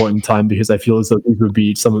at some point in time, because I feel as though these would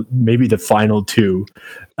be maybe the final two.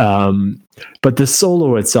 But the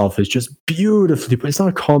solo itself is just beautifully, but it's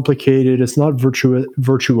not complicated. It's not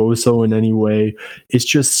virtuoso in any way. It's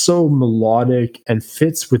just so melodic and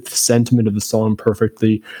fits with the sentiment of the song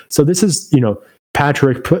perfectly. So this is,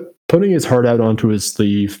 Patrick putting his heart out onto his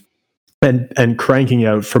sleeve and cranking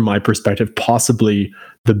out, from my perspective, possibly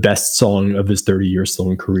the best song of his 30-year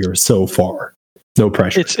solo career so far. No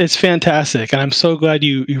pressure. It's fantastic, and I'm so glad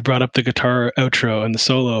you brought up the guitar outro and the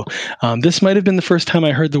solo. This might have been the first time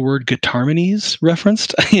I heard the word guitarmonies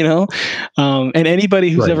referenced, and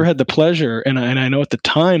anybody who's ever had the pleasure, and I know at the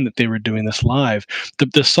time that they were doing this live,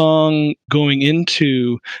 the song going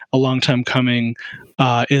into A Long Time Coming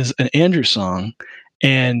is an Andrew song,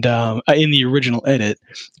 and in the original edit,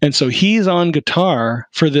 and so he's on guitar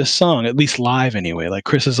for this song, at least live anyway. Like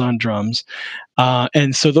Chris is on drums,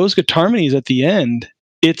 and so those guitar harmonies at the end,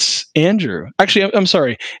 it's Andrew. Actually, I'm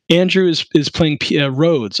sorry, Andrew is playing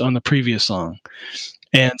Rhodes on the previous song,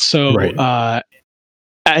 and so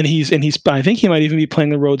and he's I think he might even be playing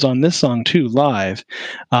the Rhodes on this song too live,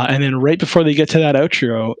 and then right before they get to that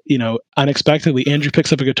outro, unexpectedly Andrew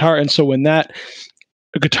picks up a guitar, and so when that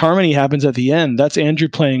a guitar harmony happens at the end, that's Andrew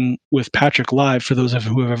playing with Patrick live, for those of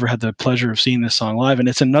who have ever had the pleasure of seeing this song live. And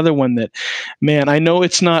it's another one that, man, I know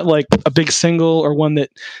it's not like a big single or one that,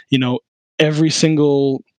 every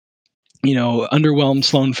single, underwhelmed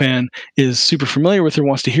Sloan fan is super familiar with or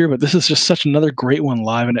wants to hear, but this is just such another great one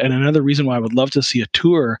live, and another reason why I would love to see a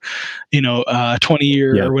tour,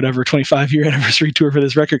 20-year or whatever, 25-year anniversary tour for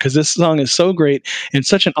this record, because this song is so great and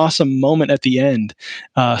such an awesome moment at the end,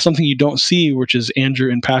 something you don't see, which is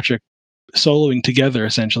Andrew and Patrick soloing together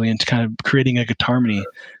essentially and kind of creating a guitar harmony.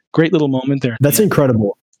 Great little moment there. That's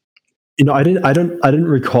incredible. I didn't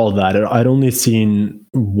recall that. I'd only seen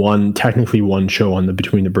technically one show on the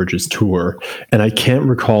Between the Bridges tour, and I can't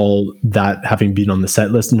recall that having been on the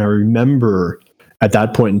set list. And I remember at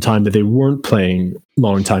that point in time that they weren't playing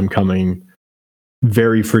Long Time Coming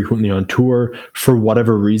very frequently on tour for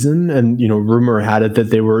whatever reason. And rumor had it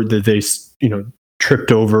that they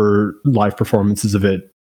tripped over live performances of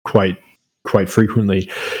it quite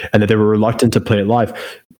frequently, and that they were reluctant to play it live.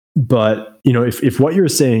 But if what you're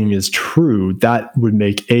saying is true, that would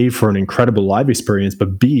make A, for an incredible live experience,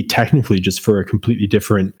 but B, technically just for a completely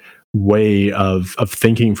different way of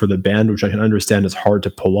thinking for the band, which I can understand is hard to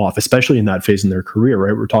pull off, especially in that phase in their career,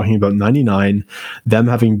 right? We're talking about 99, them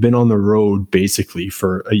having been on the road basically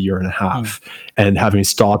for a year and a half, and having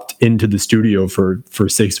stopped into the studio for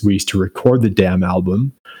 6 weeks to record the damn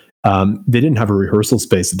album. They didn't have a rehearsal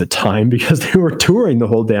space at the time because they were touring the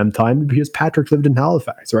whole damn time, because Patrick lived in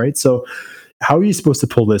Halifax, right? So how are you supposed to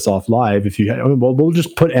pull this off live if we'll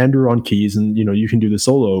just put Andrew on keys and, you can do the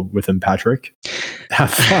solo with him, Patrick.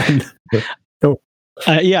 Have fun.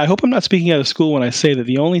 I hope I'm not speaking out of school when I say that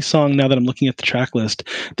the only song, now that I'm looking at the track list,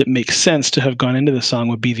 that makes sense to have gone into the song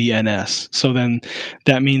would be the NS. So then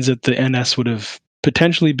that means that the NS would have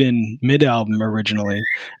potentially been mid-album originally,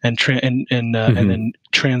 and then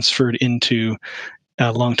transferred into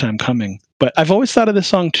A Long Time Coming. But I've always thought of this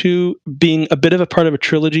song too being a bit of a part of a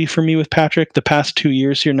trilogy for me with Patrick. The past 2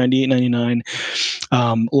 years here, 98, 99,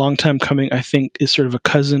 Long Time Coming, I think, is sort of a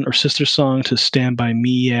cousin or sister song to Stand By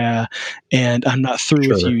Me, yeah, and I'm Not Through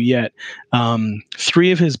With You Yet.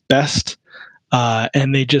 Three of his best,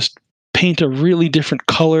 and they just paint a really different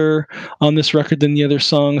color on this record than the other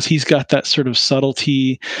songs. He's got that sort of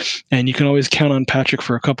subtlety, and you can always count on Patrick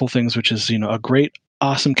for a couple things, which is, a great,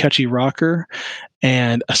 awesome, catchy rocker,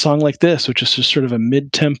 and a song like this, which is just sort of a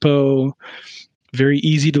mid-tempo, very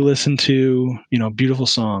easy to listen to, beautiful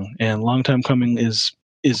song. And Long Time Coming is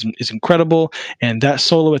is incredible, and that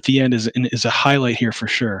solo at the end is a highlight here for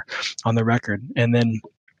sure on the record. And then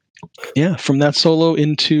from that solo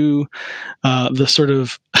into the sort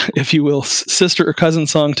of, if you will, sister or cousin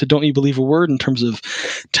song to Don't You Believe a Word in terms of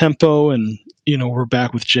tempo. And we're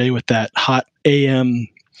back with Jay with that hot AM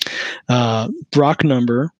Brock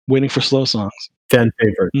number, Waiting for Slow Songs. Fan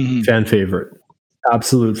favorite,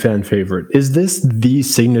 absolute fan favorite. Is this the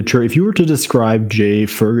signature, if you were to describe Jay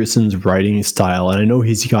Ferguson's writing style, and I know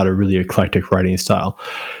he's got a really eclectic writing style,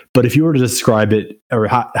 but if you were to describe it or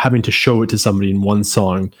having to show it to somebody in one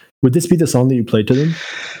song, would this be the song that you played to them?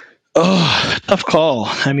 Oh, tough call.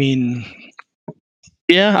 I mean,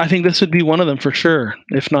 yeah, I think this would be one of them for sure,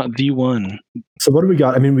 if not the one. So what do we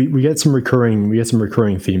got? I mean, we get some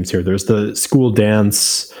recurring themes here. There's the school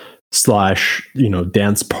dance /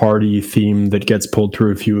 dance party theme that gets pulled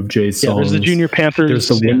through a few of Jay's songs. There's the Junior Panthers,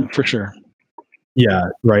 for sure. Yeah,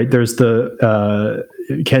 right. There's the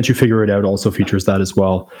Can't You Figure It Out also features that as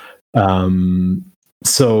well.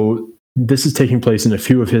 So this is taking place in a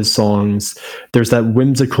few of his songs. There's that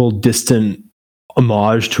whimsical, distant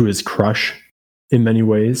homage to his crush in many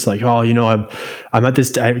ways. Like, I'm at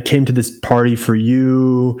this, I came to this party for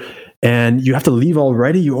you, and you have to leave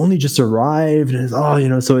already. You only just arrived. And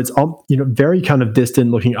so it's all, very kind of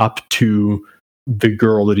distant, looking up to the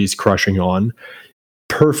girl that he's crushing on.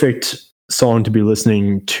 Perfect song to be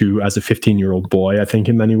listening to as a 15-year-old boy, I think,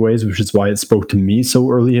 in many ways, which is why it spoke to me so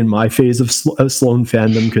early in my phase of Sloan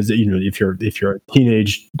fandom. Because if you're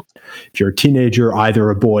a teenager, either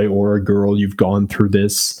a boy or a girl, you've gone through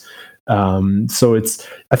this. So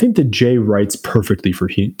I think that Jay writes perfectly for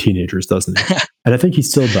teenagers, doesn't he? And I think he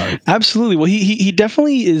still does. Absolutely. Well, he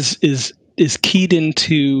definitely is keyed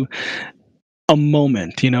into a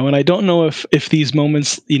moment, and I don't know if these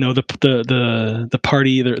moments, the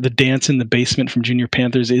party, the dance in the basement from Junior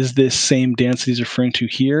Panthers is this same dance that he's referring to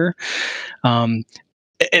here.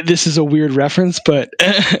 This is a weird reference, but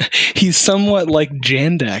he's somewhat like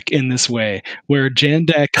Jandek in this way, where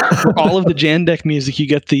for all of the Jandek music, you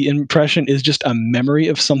get the impression is just a memory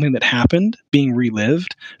of something that happened being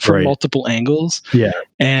relived from multiple angles. Yeah.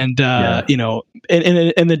 And,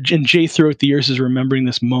 and Jay throughout the years is remembering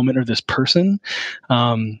this moment or this person.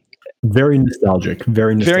 Very nostalgic.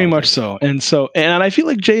 Very much so. And I feel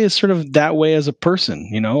like Jay is sort of that way as a person,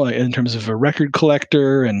 in terms of a record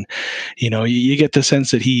collector. And, you get the sense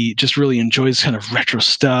that he just really enjoys kind of retro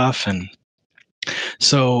stuff. And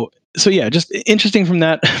so yeah, just interesting from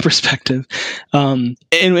that perspective. And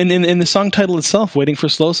in the song title itself, Waiting for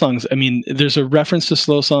Slow Songs, I mean, there's a reference to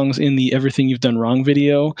slow songs in the Everything You've Done Wrong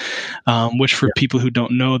video, which for people who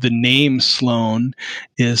don't know, the name Sloan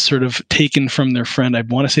is sort of taken from their friend. I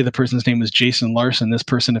want to say the person's name was Jason Larson. This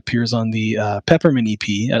person appears on the Peppermint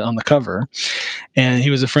EP on the cover. And he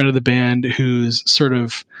was a friend of the band who's sort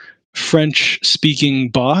of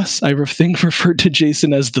French-speaking boss, I think, referred to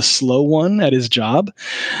Jason as the slow one at his job,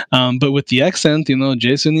 but with the accent,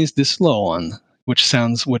 Jason is the slow one, which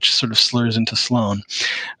sort of slurs into Sloan.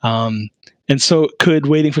 And so, could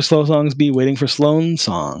Waiting for Slow Songs be Waiting for Sloan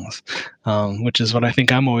Songs, which is what I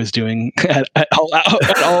think I'm always doing at all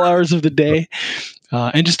hours of the day.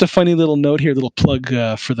 And just a funny little note here, little plug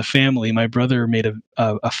for the family. My brother made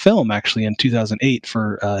a film actually in 2008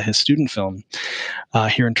 for his student film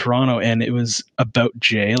here in Toronto, and it was about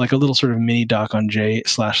Jay, like a little sort of mini doc on Jay /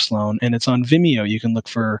 Sloan, and it's on Vimeo. You can look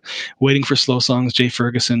for Waiting for Slow Songs, Jay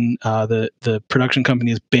Ferguson. The production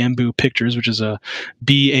company is Bamboo Pictures, which is a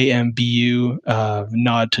BAMBU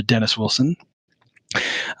nod to Dennis Wilson.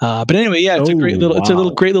 But anyway, yeah, it's a great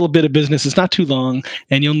little bit of business. It's not too long,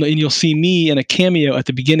 and you'll see me in a cameo at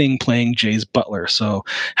the beginning playing Jay's butler. So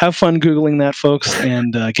have fun Googling that, folks,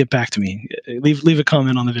 and get back to me. Leave a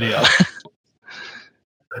comment on the video.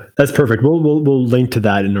 That's perfect. We'll link to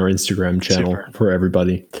that in our Instagram channel for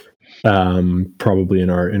everybody. Probably in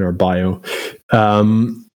our bio.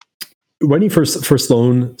 Waiting for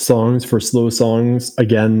Sloan songs, for slow songs,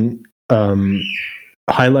 again,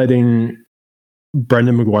 highlighting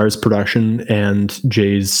Brendan Maguire's production and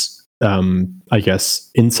Jay's, I guess,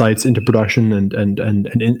 insights into production and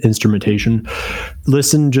instrumentation.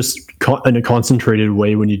 Listen just in a concentrated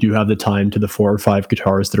way when you do have the time to the 4 or 5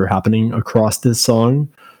 guitars that are happening across this song,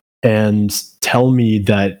 and tell me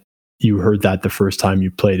that you heard that the first time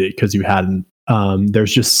you played it, because you hadn't.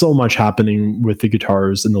 There's just so much happening with the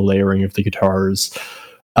guitars and the layering of the guitars.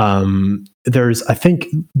 There's, I think,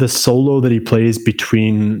 the solo that he plays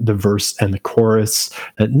between the verse and the chorus,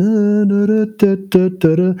 that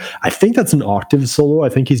I think that's an octave solo. I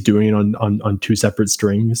think he's doing it on 2 separate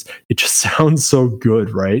strings. It just sounds so good,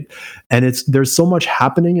 right? And there's so much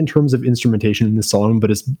happening in terms of instrumentation in the song, but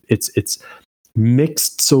it's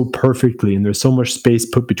mixed so perfectly, and there's so much space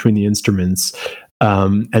put between the instruments,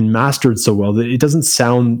 and mastered so well that it doesn't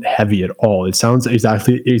sound heavy at all. It sounds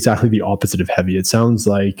exactly the opposite of heavy. It sounds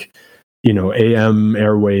like, AM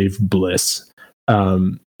airwave bliss.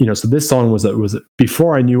 So this song was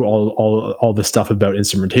before I knew all the stuff about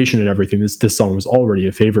instrumentation and everything. This song was already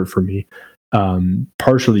a favorite for me,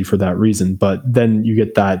 partially for that reason. But then you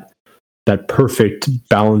get that perfect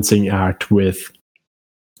balancing act with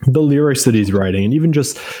the lyrics that he's writing, and even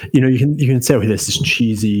just, you can say, oh, this is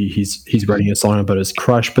cheesy. He's writing a song about his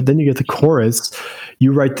crush, but then you get the chorus.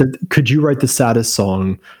 Could you write the saddest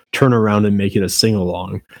song, turn around and make it a sing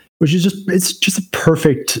along, which is just a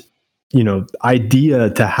perfect, idea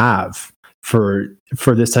to have for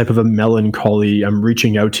this type of a melancholy, I'm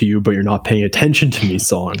reaching out to you, but you're not paying attention to me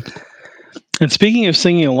song. And speaking of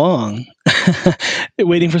singing along,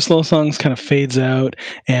 Waiting for Slow Songs kind of fades out,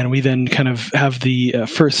 and we then kind of have the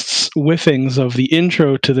first whiffings of the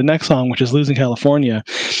intro to the next song, which is Losing California,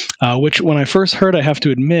 which when I first heard, I have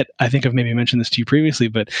to admit, I think I've maybe mentioned this to you previously,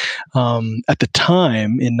 but at the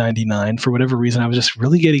time in 99, for whatever reason, I was just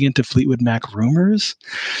really getting into Fleetwood Mac rumors.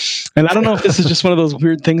 And I don't know if this is just one of those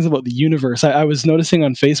weird things about the universe. I was noticing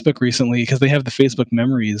on Facebook recently, because they have the Facebook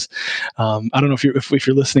memories. I don't know if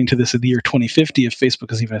you're listening to this in the year 2050, if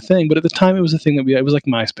Facebook is even a thing, but at the time it was a thing it was like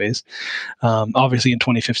MySpace. Obviously in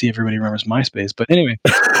 2050 everybody remembers MySpace, but anyway,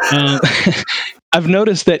 I've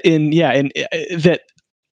noticed that that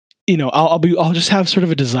I'll just have sort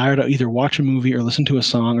of a desire to either watch a movie or listen to a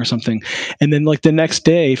song or something, and then like the next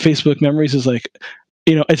day Facebook memories is like,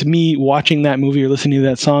 it's me watching that movie or listening to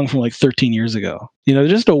that song from like 13 years ago.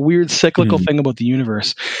 Just a weird cyclical thing about the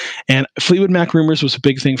universe. And Fleetwood Mac Rumors was a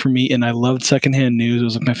big thing for me, and I loved Secondhand News. It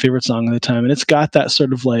was like my favorite song at the time, and it's got that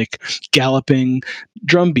sort of like galloping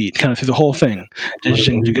drum beat kind of through the whole thing. So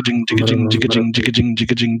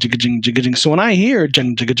when I hear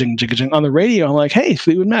on the radio, I'm like, hey,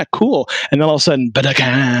 Fleetwood Mac, cool. And then all of a sudden,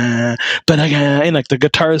 and like the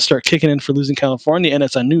guitars start kicking in for Losing California, and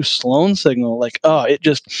it's a new Sloan signal. Like, oh, it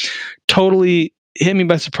just totally hit me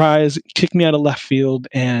by surprise, kicked me out of left field,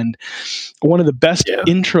 and one of the best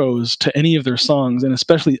intros to any of their songs, and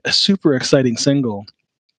especially a super exciting single.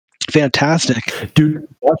 Fantastic. Dude,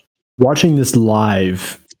 watching this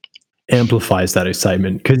live amplifies that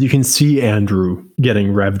excitement, because you can see Andrew getting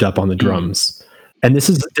revved up on the drums. And this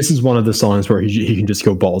is one of the songs where he can just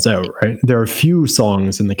go balls out, right? There are a few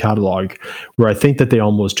songs in the catalog where I think that they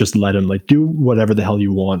almost just let him like do whatever the hell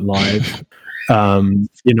you want live.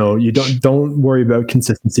 You don't worry about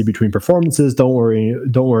consistency between performances. Don't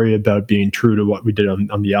worry about being true to what we did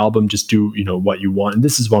on the album. Just do what you want. And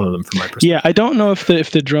this is one of them from my perspective. Yeah, I don't know if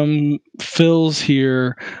the drum fills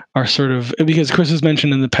here are sort of, because Chris has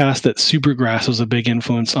mentioned in the past that Supergrass was a big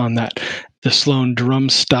influence on the Sloan drum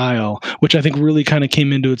style, which I think really kind of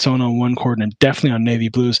came into its own on One Chord and definitely on Navy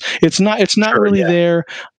Blues. It's not really there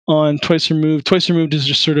on Twice Removed. Twice Removed is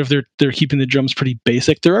just sort of they're keeping the drums pretty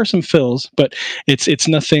basic. There are some fills, but it's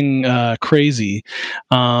nothing crazy.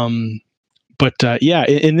 In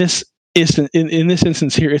this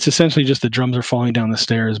instance here, it's essentially just the drums are falling down the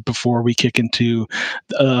stairs before we kick into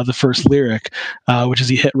the first lyric, which is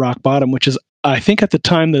 "He hit rock bottom," which is, I think at the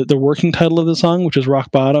time, the working title of the song, which is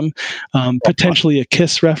Rock Bottom, potentially a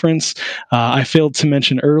Kiss reference. I failed to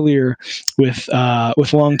mention earlier with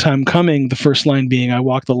Long Time Coming, the first line being "I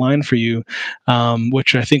Walk the Line for You,"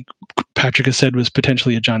 which I think Patrick has said was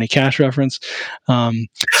potentially a Johnny Cash reference.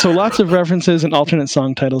 So lots of references and alternate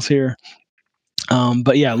song titles here.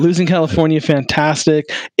 But yeah, Losing California,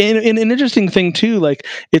 fantastic. And an interesting thing too, like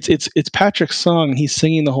it's Patrick's song and he's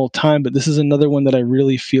singing the whole time, but this is another one that I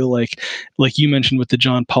really feel like you mentioned with the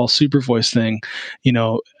John Paul super voice thing,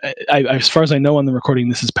 as far as I know on the recording,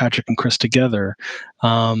 this is Patrick and Chris together.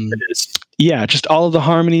 Yeah, just all of the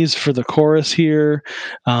harmonies for the chorus here.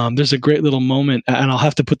 There's a great little moment, and I'll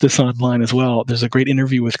have to put this online as well. There's a great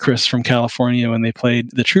interview with Chris from California when they played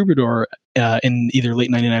the Troubadour in either late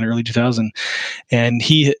 99 or early 2000, and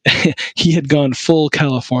he had gone full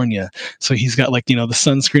California. So he's got the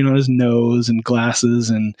sunscreen on his nose and glasses,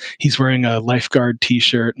 and he's wearing a lifeguard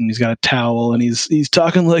t-shirt, and he's got a towel, and he's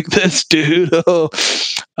talking like this, dude. Oh.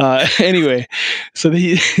 Anyway, so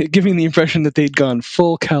giving the impression that they'd gone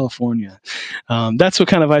full California. That's what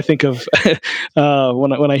kind of I think of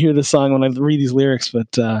when I hear this song, when I read these lyrics. But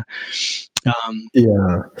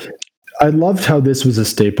yeah, I loved how this was a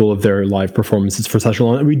staple of their live performances for such a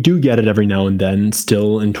long. We do get it every now and then,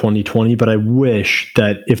 still in 2020. But I wish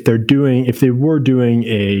that if they were doing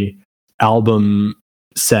a album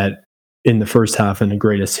set in the first half and a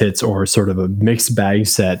greatest hits, or sort of a mixed bag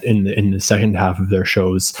set in the second half of their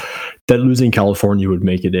shows, that Losing California would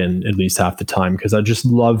make it in at least half the time, because I just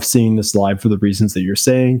love seeing this live for the reasons that you're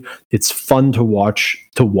saying. It's fun to watch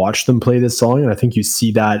them play this song, and I think you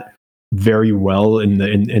see that very well in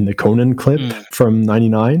the Conan clip from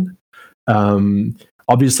 '99.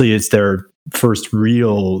 Obviously, it's their first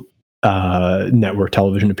real network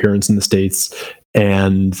television appearance in the States,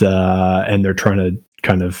 and they're trying to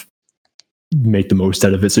kind of make the most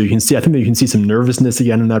out of it. So I think that you can see some nervousness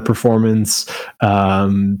again in that performance.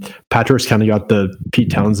 Patrick's kind of got the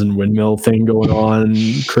Pete Townsend windmill thing going on.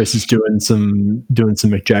 Chris is doing some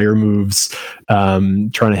Mick Jagger moves, trying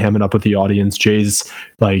to ham it up with the audience. Jay's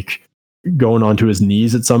like going onto his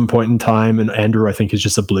knees at some point in time, and Andrew, I think, is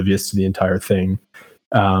just oblivious to the entire thing.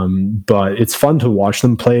 But it's fun to watch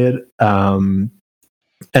them play it.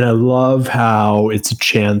 And I love how it's a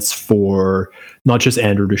chance for not just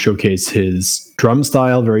Andrew to showcase his drum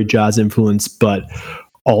style, very jazz influence, but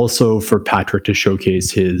also for Patrick to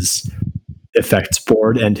showcase his effects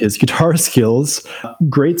board and his guitar skills.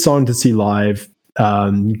 Great song to see live.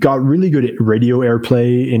 Got really good radio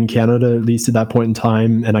airplay in Canada, at least at that point in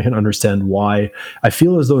time, and I can understand why. I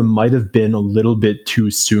feel as though it might have been a little bit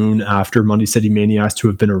too soon after Monday City Maniacs to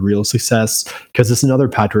have been a real success, because it's another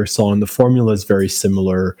Patrick song. The formula is very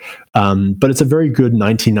similar, but it's a very good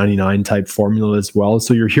 1999 type formula as well.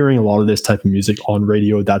 So you're hearing a lot of this type of music on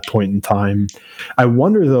radio at that point in time. I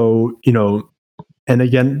wonder, though, and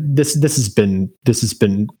again, this has been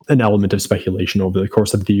an element of speculation over the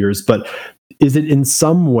course of the years, but is it in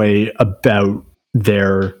some way about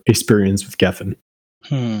their experience with Geffen?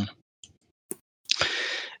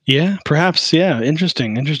 Yeah, perhaps. Yeah,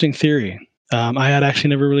 interesting theory. I had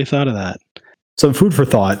actually never really thought of that. So food for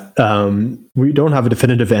thought. We don't have a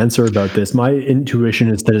definitive answer about this. My intuition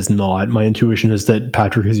is that it's not. My intuition is that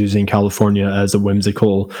Patrick is using California as a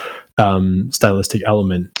whimsical stylistic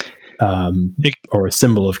element. Or a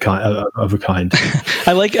symbol of a kind.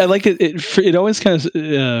 I like it. It always kind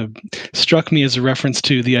of struck me as a reference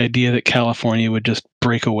to the idea that California would just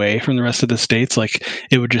break away from the rest of the states, like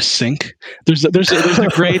it would just sink. There's a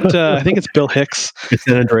great I think it's Bill Hicks. It's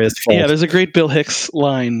San Andreas Fault. Yeah, there's a great Bill Hicks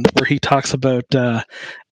line where he talks about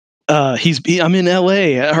I'm in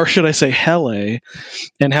LA, or should I say Helle,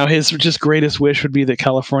 and how his just greatest wish would be that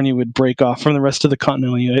California would break off from the rest of the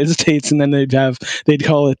continental United States, and then they'd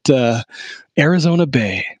call it Arizona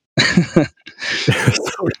Bay.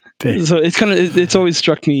 So it's always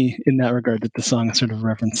struck me in that regard that the song is sort of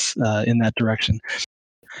reference in that direction.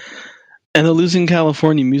 And the Losing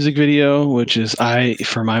California music video, which is,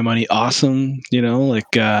 for my money, awesome.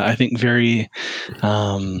 I think very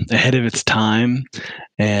ahead of its time.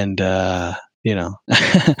 And, I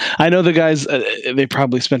know the guys, they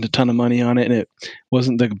probably spent a ton of money on it, and it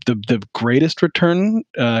wasn't the greatest return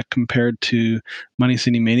compared to Money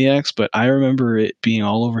City Maniacs, but I remember it being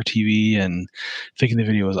all over TV and thinking the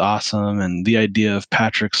video was awesome. And the idea of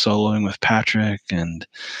Patrick soloing with Patrick and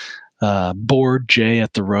bored Jay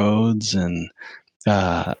at the Rhodes, and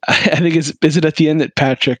I think is it at the end that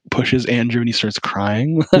Patrick pushes Andrew and he starts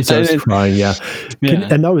crying? He starts crying, yeah.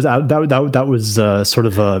 And that was sort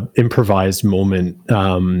of a improvised moment.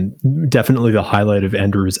 Definitely the highlight of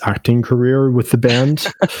Andrew's acting career with the band.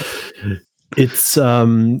 It's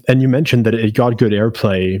and you mentioned that it got good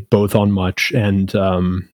airplay both on Much and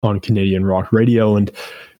on Canadian rock radio, and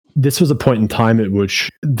this was a point in time at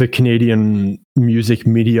which the Canadian music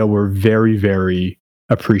media were very, very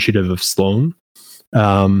appreciative of Sloan.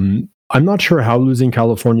 I'm not sure how Losing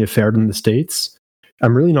California fared in the States.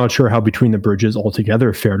 I'm really not sure how Between the Bridges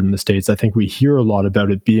altogether fared in the States. I think we hear a lot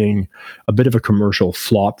about it being a bit of a commercial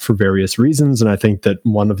flop for various reasons. And I think that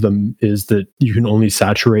one of them is that you can only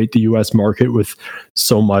saturate the US market with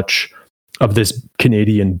so much of this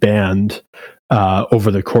Canadian band over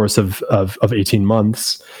the course of 18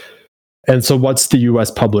 months. And so what's the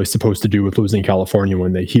US public supposed to do with Losing California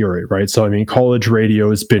when they hear it, right? So, I mean, college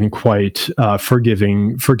radio has been quite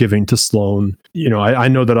forgiving to Sloan. I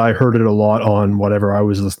know that I heard it a lot on whatever I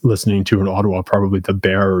was listening to in Ottawa, probably The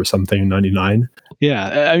Bear or something in 99.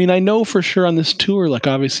 Yeah, I mean, I know for sure on this tour, like,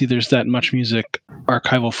 obviously there's that Much Music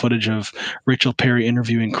archival footage of Rachel Perry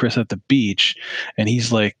interviewing Chris at the beach, and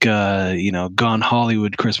he's like, gone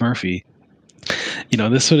Hollywood Chris Murphy.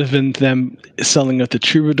 This would have been them selling out the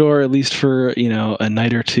Troubadour, at least for, a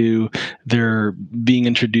night or two. They're being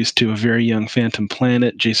introduced to a very young Phantom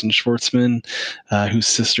Planet, Jason Schwartzman, whose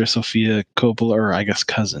sister, Sophia Coppola, or I guess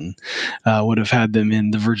cousin, would have had them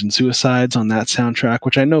in The Virgin Suicides on that soundtrack,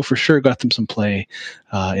 which I know for sure got them some play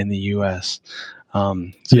in the U.S. I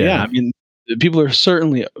mean, people are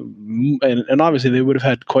certainly, and obviously they would have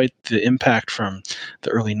had quite the impact from the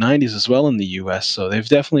early 90s as well in the US. So they've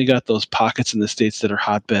definitely got those pockets in the States that are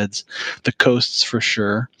hotbeds, the coasts for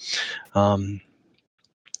sure.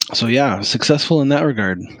 So yeah, successful in that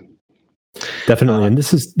regard. Definitely, and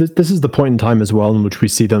this is the point in time as well in which we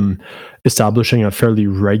see them establishing a fairly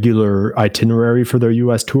regular itinerary for their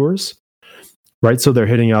U.S. tours. Right, so they're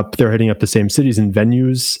hitting up the same cities and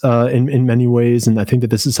venues in many ways, and I think that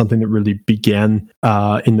this is something that really began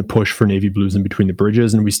in the push for Navy Blues and Between the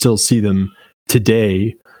Bridges, and we still see them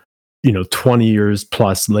today, 20 years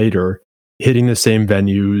plus later, hitting the same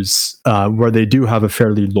venues where they do have a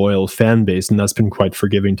fairly loyal fan base, and that's been quite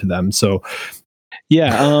forgiving to them. So.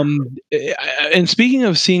 Yeah, and speaking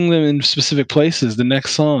of seeing them in specific places, the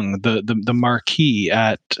next song, the Marquee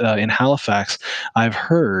in Halifax, I've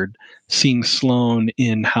heard seeing Sloan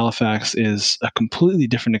in Halifax is a completely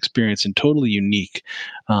different experience and totally unique.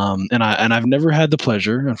 And I've never had the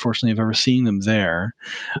pleasure, unfortunately, of ever seeing them there.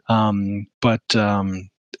 But the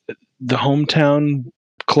hometown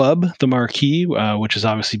club, the Marquee, which is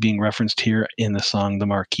obviously being referenced here in the song "The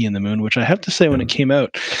Marquee and the Moon," which I have to say, when it came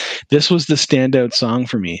out, this was the standout song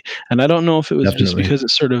for me. And I don't know if it was just because it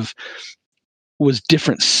sort of was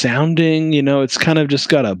different sounding. It's kind of just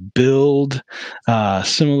got a build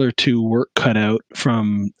similar to "Work Cut Out"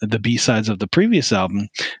 from the B-sides of the previous album,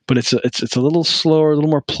 but it's a little slower, a little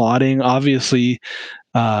more plodding. Obviously,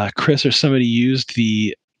 Chris or somebody used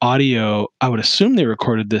the audio. I would assume they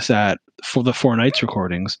recorded this for the Four Nights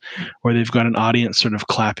recordings, where they've got an audience sort of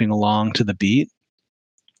clapping along to the beat.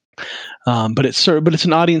 But it's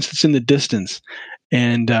an audience that's in the distance,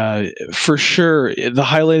 and for sure, the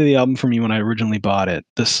highlight of the album for me when I originally bought it,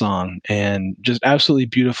 this song, and just absolutely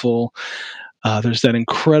beautiful. There's that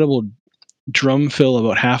incredible drum fill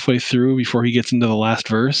about halfway through before he gets into the last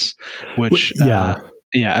verse, which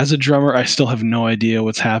as a drummer, I still have no idea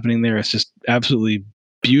what's happening there. It's just absolutely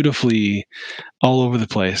beautifully all over the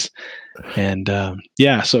place. And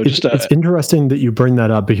so it's interesting that you bring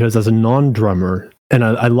that up, because as a non-drummer, and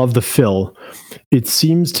I love the fill, it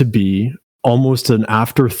seems to be almost an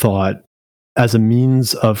afterthought as a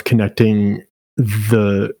means of connecting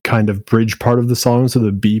the kind of bridge part of the song, so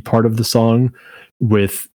the B part of the song,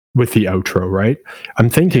 with the outro, right? I'm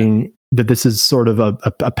thinking that this is sort of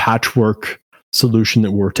a patchwork solution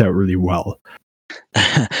that worked out really well.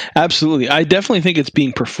 Absolutely. I definitely think it's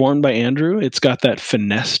being performed by Andrew. It's got that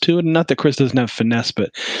finesse to it. Not that Chris doesn't have finesse,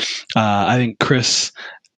 but I think Chris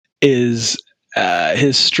is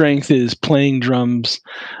his strength is playing drums,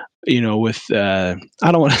 with I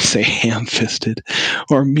don't want to say ham-fisted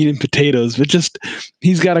or meat and potatoes, but just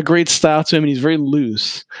he's got a great style to him and he's very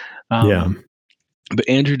loose. But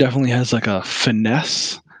Andrew definitely has like a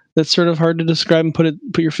finesse that's sort of hard to describe and put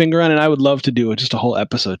your finger on. And I would love to do just a whole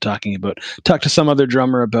episode talk to some other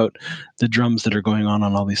drummer about the drums that are going on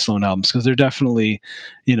all these Sloan albums, because they're definitely,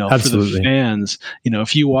 Absolutely. for the fans,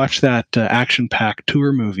 if you watch that action-packed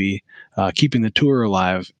tour movie, Keeping the Tour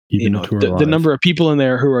Alive, the number of people in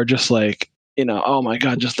there who are just like, oh my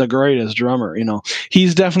God, just the greatest drummer.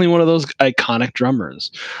 He's definitely one of those iconic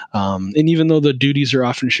drummers. And even though the duties are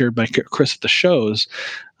often shared by Chris at the shows,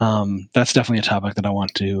 that's definitely a topic that I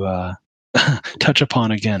want to touch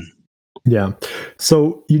upon again. Yeah.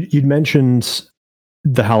 So you'd mentioned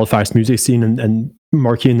the Halifax music scene and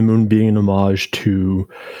Marquee and the Moon being an homage to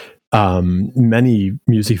many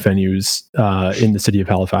music venues in the city of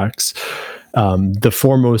Halifax. The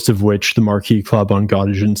foremost of which, the Marquee Club on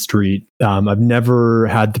Gottingen Street. I've never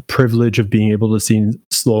had the privilege of being able to see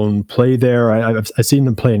Sloan play there. I've seen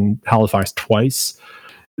them play in Halifax twice.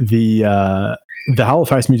 The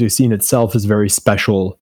Halifax music scene itself is a very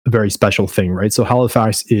special thing, right? So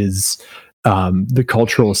Halifax is the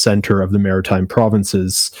cultural center of the Maritime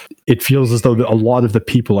Provinces. It feels as though a lot of the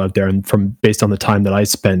people out there, and based on the time that I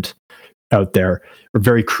spent out there, are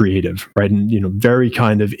very creative, right? And very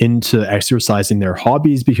kind of into exercising their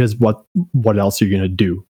hobbies, because what else are you going to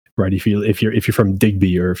do, right? If you're from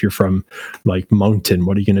Digby, or if you're from like Moncton,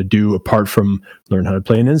 what are you going to do apart from learn how to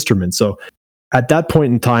play an instrument? So at that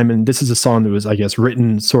point in time, and this is a song that was, I guess,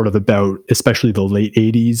 written sort of about especially the late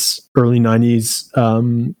 80s, early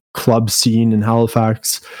 90s club scene in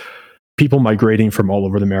Halifax, people migrating from all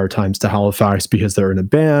over the Maritimes to Halifax because they're in a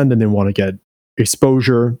band and they want to get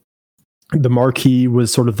exposure. The Marquee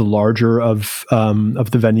was sort of the larger of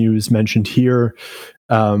the venues mentioned here.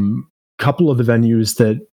 Couple of the venues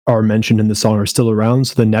that are mentioned in the song are still around.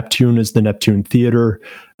 So the Neptune is the Neptune Theatre,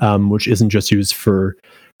 which isn't just used for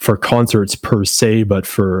concerts per se, but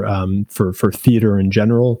for theater in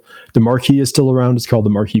general. The Marquee is still around. It's called the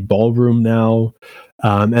Marquee Ballroom now.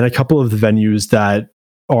 And a couple of the venues that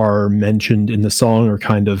are mentioned in the song are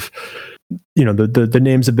kind of, the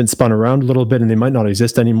names have been spun around a little bit and they might not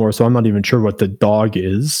exist anymore. So I'm not even sure what the dog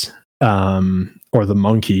is, or the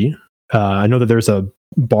monkey. I know that there's a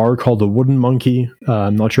bar called the Wooden Monkey.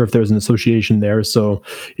 I'm not sure if there's an association there. So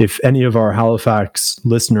if any of our Halifax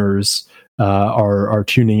listeners are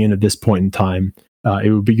tuning in at this point in time,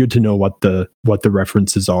 it would be good to know what the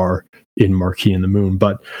references are in Marquee and the Moon.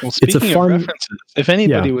 But it's a fun references. If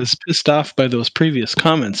anybody was pissed off by those previous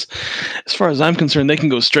comments, as far as I'm concerned, they can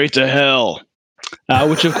go straight to hell.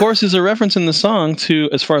 Which of course is a reference in the song to,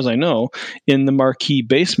 as far as I know, in the Marquee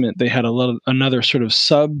basement they had another sort of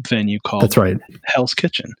sub venue called That's right. Hell's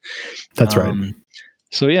Kitchen. That's right.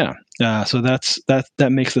 So yeah, so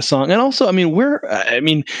that makes the song, and also, I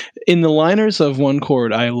mean, in the liners of One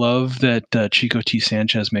Chord, I love that Chico T.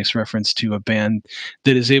 Sanchez makes reference to a band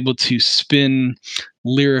that is able to spin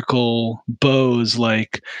lyrical bows,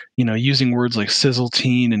 like, using words like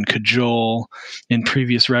sizzle-teen and cajole in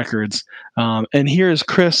previous records. And here is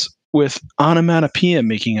Chris with onomatopoeia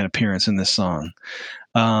making an appearance in this song.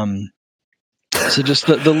 So just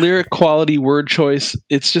the lyric quality, word choice,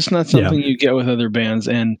 it's just not something you get with other bands.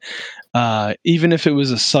 And even if it was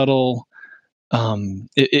a subtle,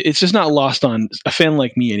 it's just not lost on a fan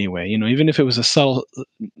like me anyway. Even if it was a subtle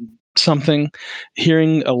something,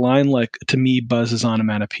 hearing a line like, to me, buzzes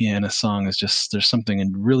onomatopoeia in a song is just, there's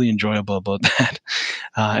something really enjoyable about that.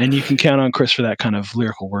 And you can count on Chris for that kind of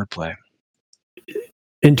lyrical wordplay.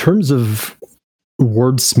 In terms of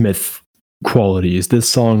wordsmith qualities, this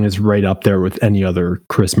song is right up there with any other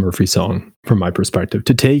Chris Murphy song from my perspective.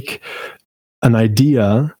 To take an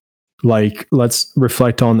idea like, let's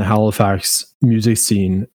reflect on the Halifax music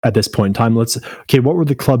scene at this point in time. What were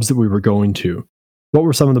the clubs that we were going to? What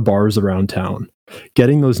were some of the bars around town?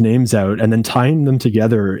 Getting those names out and then tying them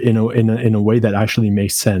together in a way that actually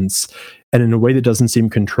makes sense, and in a way that doesn't seem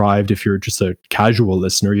contrived. If you're just a casual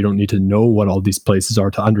listener, you don't need to know what all these places are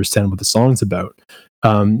to understand what the song's about.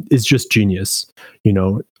 Is just genius.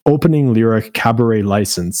 Opening lyric, cabaret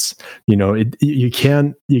license. You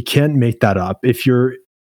can't make that up. If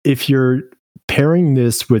you're pairing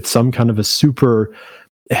this with some kind of a super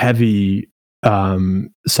heavy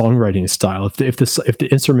songwriting style, if the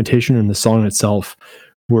instrumentation in the song itself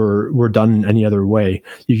were done in any other way,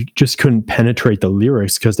 you just couldn't penetrate the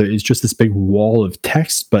lyrics because there is just this big wall of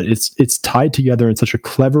text, but it's tied together in such a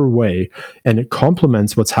clever way, and it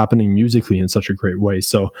complements what's happening musically in such a great way.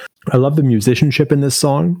 So I love the musicianship in this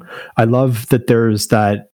song. I love that there's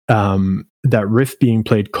that riff being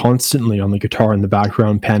played constantly on the guitar in the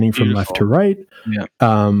background, panning from left to right. Yeah.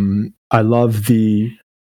 I love the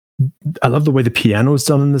way the piano is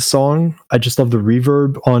done in this song. I just love the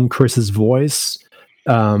reverb on Chris's voice.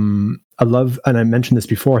 I love, and I mentioned this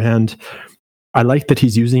beforehand, I like that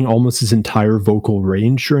he's using almost his entire vocal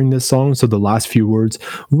range during this song. So the last few words,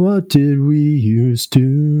 what did we used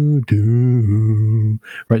to do?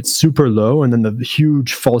 Right, super low, and then the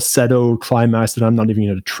huge falsetto climax that I'm not even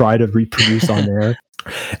going to try to reproduce on there.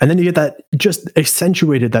 And then you get that just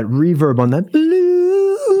accentuated, that reverb on that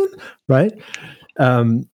balloon, right?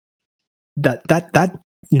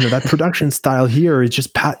 That production style here, it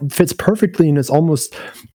just fits perfectly, and it's almost,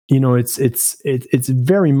 it's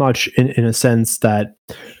very much in a sense that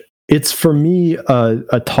it's, for me,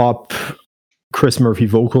 a top Chris Murphy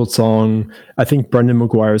vocal song. I think Brendan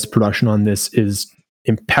Maguire's production on this is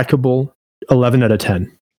impeccable. 11 out of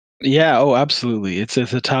 10. Yeah, oh, absolutely. It's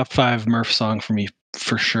a top 5 Murph song for me,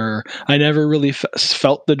 for sure. I never really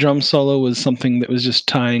felt the drum solo was something that was just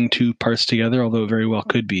tying two parts together, although it very well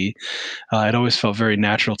could be. It always felt very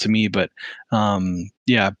natural to me, but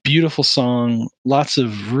yeah, beautiful song. Lots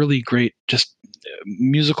of really great, just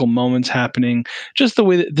musical moments happening. Just the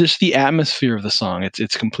way that, just the atmosphere of the song.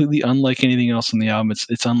 It's completely unlike anything else in the album.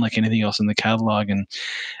 It's unlike anything else in the catalog,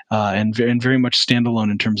 and very much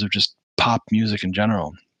standalone in terms of just pop music in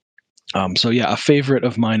general. So yeah, a favorite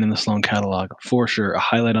of mine in the Sloan catalog, for sure. A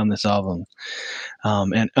highlight on this album.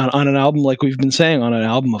 And on an album, like we've been saying, on an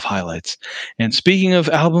album of highlights. And speaking of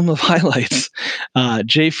album of highlights,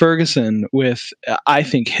 Jay Ferguson with, I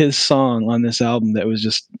think, his song on this album that was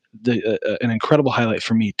just an incredible highlight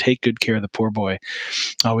for me, Take Good Care of the Poor Boy.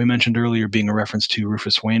 We mentioned earlier being a reference to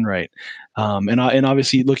Rufus Wainwright. And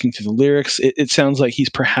obviously looking through the lyrics, it sounds like he's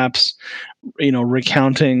perhaps,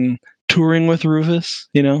 recounting touring with Rufus,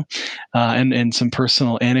 and some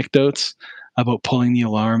personal anecdotes about pulling the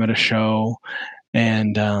alarm at a show.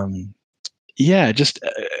 And just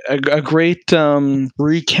a great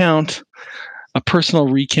recount, a personal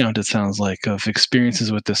recount, it sounds like, of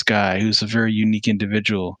experiences with this guy who's a very unique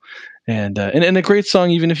individual. And a great song,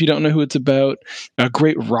 even if you don't know who it's about. A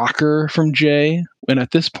great rocker from Jay. And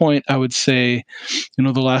at this point, I would say,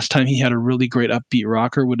 the last time he had a really great upbeat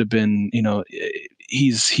rocker would have been,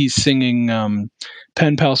 he's singing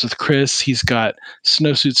Pen Pals with Chris. He's got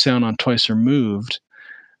Snowsuit Sound on Twice Removed.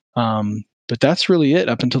 But that's really it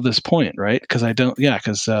up until this point, right? Because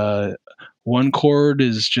one chord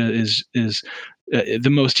is the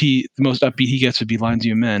most upbeat he gets would be Lines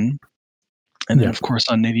You Men. And then, of course,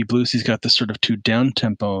 on Navy Blues, he's got this sort of two down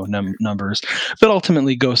tempo numbers that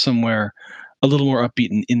ultimately go somewhere a little more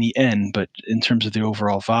upbeat in the end. But in terms of the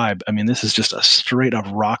overall vibe, I mean, this is just a straight up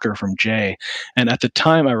rocker from Jay. And at the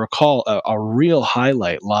time, I recall a real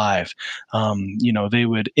highlight live. They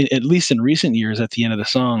would, at least in recent years, at the end of the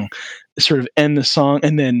song, sort of end the song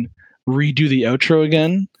and then redo the outro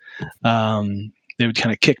again. They would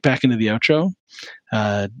kind of kick back into the outro.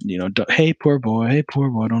 Hey poor boy,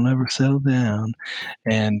 don't ever settle down.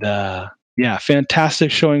 And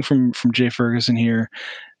fantastic showing from Jay Ferguson here.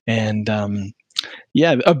 And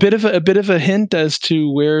a bit of a hint as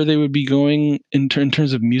to where they would be going in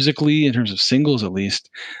terms of musically, in terms of singles at least,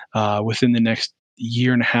 within the next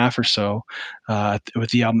year and a half or so,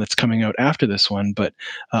 with the album that's coming out after this one. But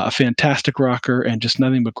a fantastic rocker, and just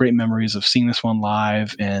nothing but great memories of seeing this one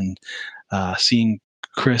live and seeing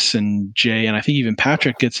Chris and Jay, and I think even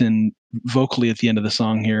Patrick gets in vocally at the end of the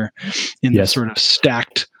song here in the sort of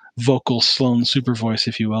stacked vocal Sloan super voice,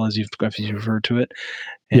 if you will, as you've referred to it.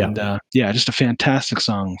 And just a fantastic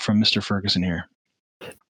song from Mr. Ferguson here.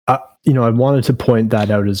 I wanted to point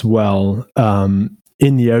that out as well.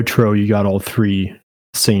 In the outro, you got all three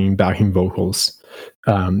singing backing vocals,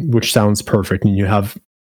 which sounds perfect. And you have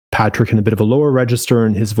Patrick in a bit of a lower register,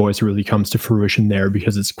 and his voice really comes to fruition there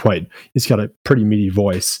because he's got a pretty meaty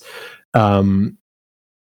voice. I'm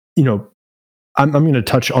going to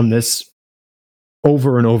touch on this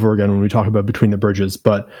over and over again when we talk about Between the Bridges,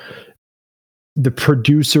 but the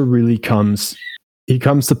producer really comes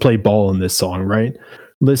to play ball in this song, right?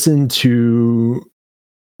 Listen to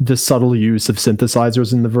the subtle use of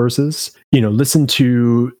synthesizers in the verses. Listen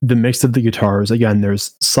to the mix of the guitars. Again,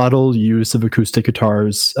 there's subtle use of acoustic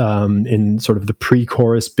guitars in sort of the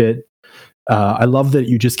pre-chorus bit. I love that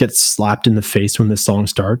you just get slapped in the face when this song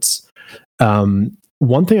starts.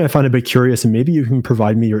 One thing I find a bit curious, and maybe you can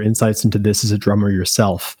provide me your insights into this as a drummer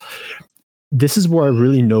yourself. This is where I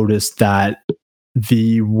really noticed that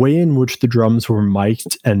the way in which the drums were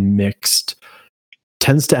mic'd and mixed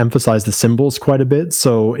tends to emphasize the cymbals quite a bit.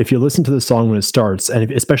 So if you listen to the song when it starts,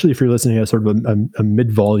 and especially if you're listening at sort of a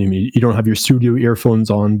mid volume, you don't have your studio earphones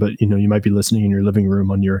on, but you might be listening in your living room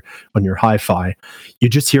on your hi-fi. You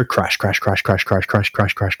just hear crash, crash, crash, crash, crash, crash,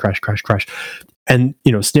 crash, crash, crash, crash, crash. And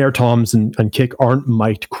snare toms and kick aren't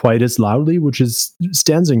mic'd quite as loudly, which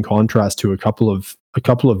stands in contrast to a couple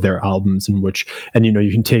of their albums in which, and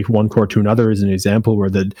you can take One Chord to Another as an example, where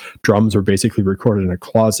the drums are basically recorded in a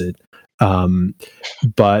closet.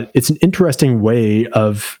 But it's an interesting way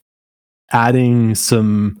of adding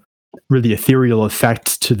some really ethereal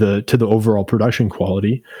effect to the overall production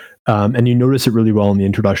quality. And you notice it really well in the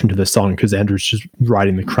introduction to this song because Andrew's just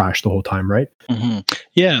riding the crash the whole time, right? Mm-hmm.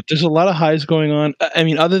 Yeah, there's a lot of highs going on. I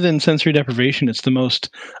mean, other than Sensory Deprivation, it's the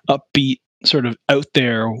most upbeat, sort of out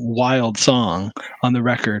there, wild song on the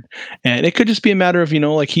record. And it could just be a matter of,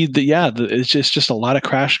 it's just a lot of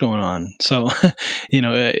crash going on. So,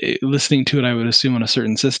 listening to it, I would assume on a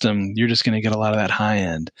certain system, you're just going to get a lot of that high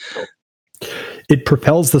end. It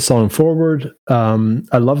propels the song forward.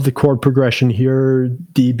 I love the chord progression here.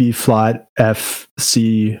 D, B flat, F,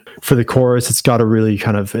 C. For the chorus, it's got a really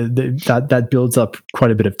kind of, that builds up quite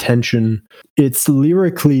a bit of tension. It's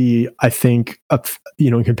lyrically, I think,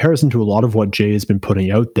 in comparison to a lot of what Jay has been putting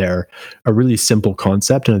out there, a really simple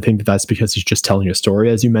concept. And I think that's because he's just telling a story,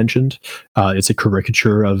 as you mentioned. It's a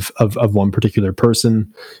caricature of one particular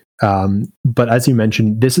person. But as you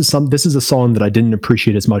mentioned, this is a song that I didn't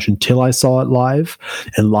appreciate as much until I saw it live,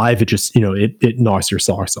 and live it just it knocks your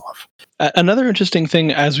socks off. Another interesting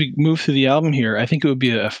thing as we move through the album here, I think it would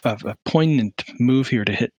be a poignant move here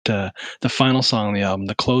to hit the final song on the album,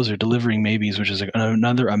 the closer, Delivering Maybes, which is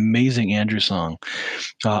another amazing Andrew song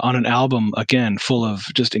on an album, again, full of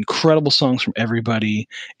just incredible songs from everybody.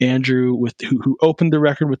 Andrew, who opened the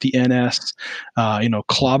record with the NS,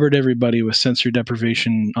 clobbered everybody with Sensory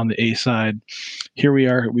Deprivation on the A side. Here we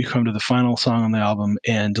are, we come to the final song on the album,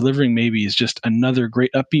 and Delivering Maybe is just another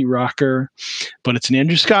great upbeat rocker, but it's an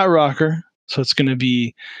Andrew Scott rocker. So it's going to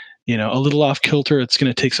be, a little off kilter. It's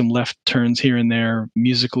going to take some left turns here and there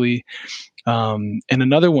musically. And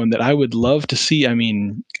another one that I would love to see, I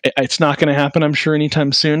mean, it's not going to happen, I'm sure,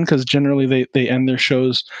 anytime soon, because generally they end their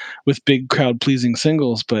shows with big crowd pleasing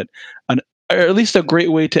singles, but or at least a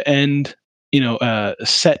great way to end,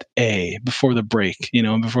 set A before the break,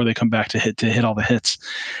 and before they come back to hit all the hits.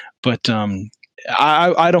 But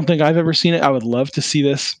I don't think I've ever seen it. I would love to see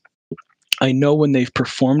this. I know when they've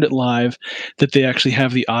performed it live that they actually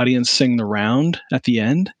have the audience sing the round at the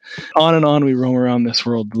end. On and on we roam around this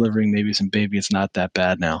world delivering maybe some baby. It's not that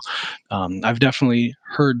bad now. I've definitely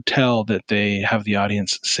heard tell that they have the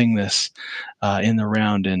audience sing this in the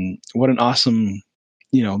round, and what an awesome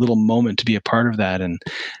little moment to be a part of that. And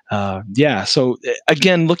so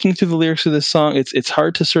again, looking through the lyrics of this song, it's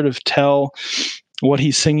hard to sort of tell what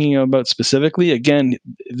he's singing about specifically. Again,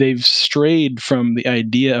 they've strayed from the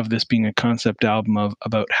idea of this being a concept album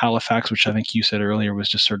about Halifax, which I think you said earlier was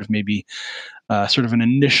just sort of maybe sort of an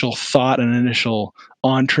initial thought, an initial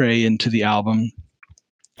entree into the album,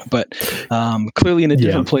 but clearly in a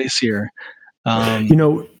different place here.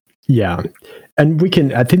 Yeah. And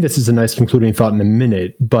I think this is a nice concluding thought in a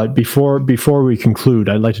minute, but before we conclude,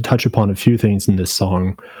 I'd like to touch upon a few things in this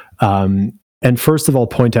song. And first of all,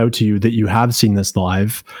 point out to you that you have seen this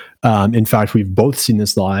live. In fact, we've both seen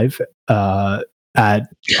this live at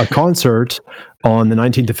a concert on the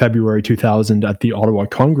 19th of February 2000 at the Ottawa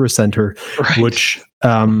Congress Centre, right, which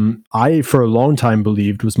I, for a long time,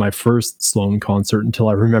 believed was my first Sloan concert until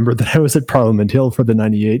I remembered that I was at Parliament Hill for the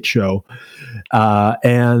 98 show.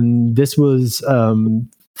 And this was,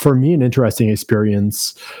 for me, an interesting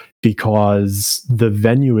experience because the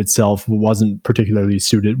venue itself wasn't particularly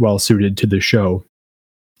well suited to the show.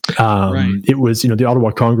 Right. It was, the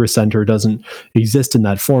Ottawa Congress Centre doesn't exist in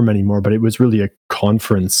that form anymore, but it was really a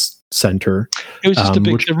conference center. It was just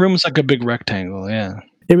the room was like a big rectangle. Yeah.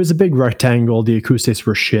 It was a big rectangle. The acoustics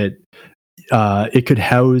were shit. It could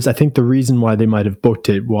house, I think the reason why they might have booked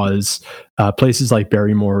it was places like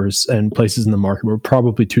Barrymore's and places in the market were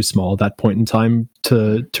probably too small at that point in time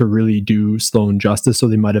to really do Sloan justice. So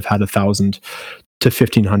they might have had 1,000 to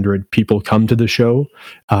 1,500 people come to the show,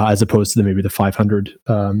 as opposed to maybe the 500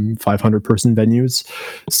 person venues.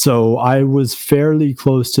 So I was fairly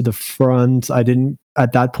close to the front. I didn't,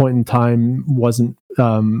 at that point in time, wasn't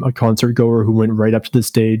a concert goer who went right up to the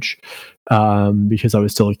stage because I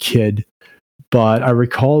was still a kid. But I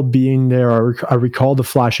recall being there. I recall the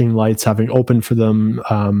flashing lights having opened for them.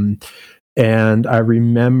 And I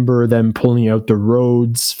remember them pulling out the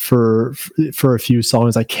Rhodes for a few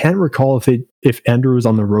songs. I can't recall if Andrew was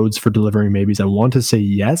on the Rhodes for Delivering Maybes. I want to say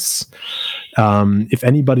yes. If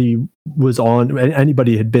anybody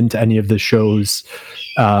had been to any of the shows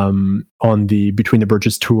on the Between the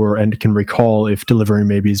Bridges tour and can recall if Delivering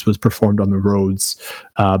Maybes was performed on the Rhodes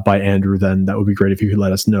by Andrew, then that would be great if you could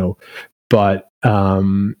let us know. But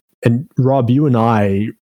and Rob, you and I,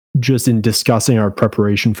 just in discussing our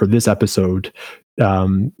preparation for this episode,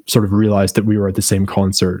 sort of realized that we were at the same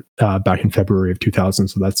concert back in February of 2000.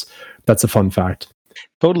 So that's a fun fact.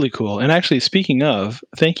 Totally cool. And actually, speaking of,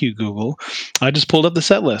 thank you, Google. I just pulled up the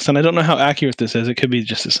set list, and I don't know how accurate this is. It could be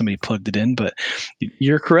just that somebody plugged it in, but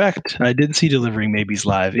you're correct. I did see Delivering Maybes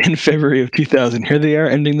live in February of 2000. Here they are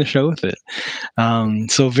ending the show with it.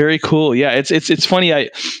 So very cool. Yeah, it's funny.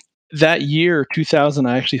 That year, 2000,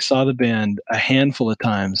 I actually saw the band a handful of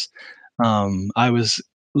times. I was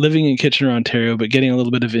living in Kitchener, Ontario, but getting a little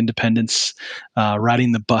bit of independence,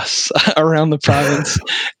 riding the bus around the province.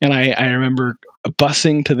 And I remember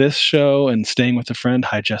busing to this show and staying with a friend,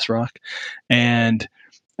 hi Jess Rock, and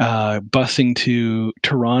busing to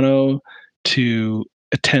Toronto to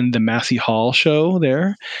attend the Massey Hall show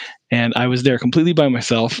there. And I was there completely by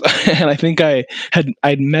myself. And I think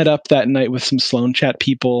I'd met up that night with some Sloan Chat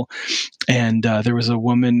people. And there was a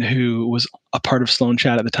woman who was a part of Sloan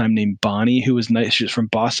Chat at the time named Bonnie, who was nice. She was from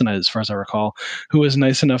Boston, as far as I recall, who was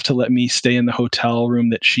nice enough to let me stay in the hotel room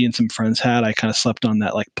that she and some friends had. I kind of slept on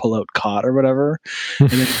that like pull-out cot or whatever,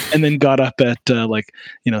 and then got up at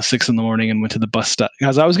 6 a.m. and went to the bus stop,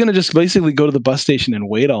 because I was going to just basically go to the bus station and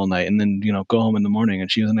wait all night and then go home in the morning.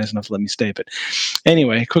 And she was nice enough to let me stay. But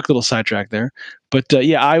anyway, quick little sidetrack there. But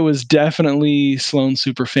I was definitely Sloan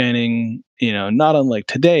super fanning, not unlike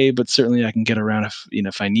today, but certainly I can get around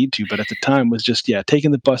if I need to. But at the time was just,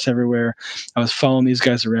 taking the bus everywhere. I was following these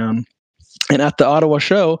guys around. And at the Ottawa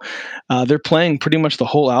show, they're playing pretty much the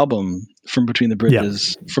whole album from Between the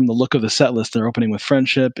Bridges. Yeah. From the look of the set list, they're opening with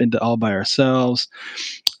Friendship, into All by Ourselves,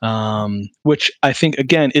 which I think,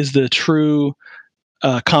 again, is the true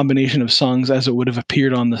combination of songs as it would have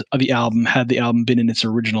appeared on the album had the album been in its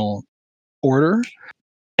original order.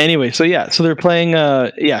 Anyway, so they're playing.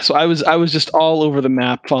 So I was just all over the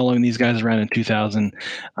map following these guys around in 2000,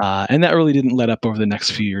 and that really didn't let up over the next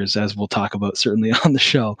few years, as we'll talk about certainly on the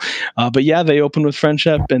show. But yeah, they open with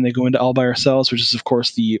Friendship, and they go into All by Ourselves, which is of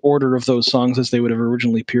course the order of those songs as they would have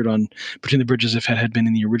originally appeared on Between the Bridges if it had been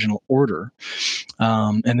in the original order.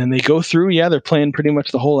 And then they go through. Yeah, they're playing pretty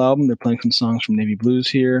much the whole album. They're playing some songs from Navy Blues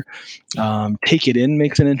here. Take It In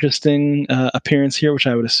makes an interesting appearance here, which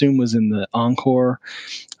I would assume was in the encore.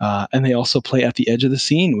 And they also play At the Edge of the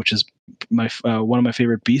Scene, which is my one of my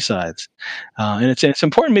favorite B-sides. And it's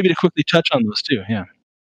important maybe to quickly touch on those too. Yeah.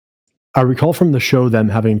 I recall from the show them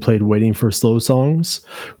having played Waiting for Slow Songs,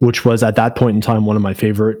 which was at that point in time one of my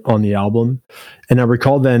favorite on the album. And I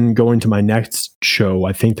recall then going to my next show,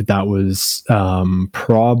 I think that was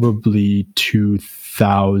probably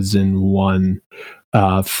 2001,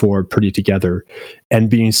 for Pretty Together, and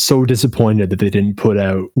being so disappointed that they didn't put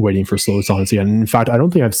out Waiting for Slow Songs again. And in fact, I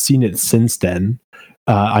don't think I've seen it since then.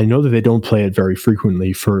 I know that they don't play it very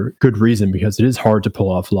frequently for good reason, because it is hard to pull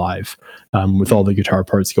off live with all the guitar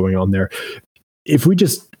parts going on there. If we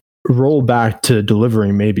just roll back to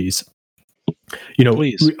Delivering Maybes,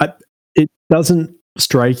 it doesn't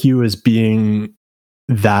strike you as being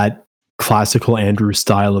that classical Andrew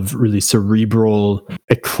style of really cerebral,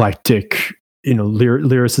 eclectic,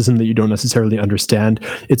 lyricism that you don't necessarily understand.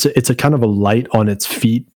 It's a kind of a light on its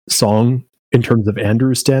feet song in terms of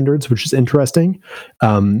Andrew standards, which is interesting.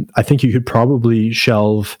 I think you could probably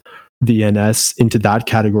shelve the NS into that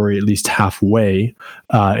category at least halfway,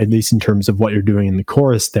 at least in terms of what you're doing in the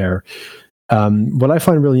chorus there. What I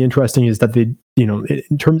find really interesting is that they,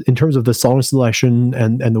 in terms of the song selection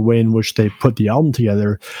and the way in which they put the album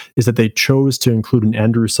together, is that they chose to include an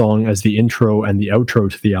Andrew song as the intro and the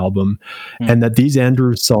outro to the album, and that these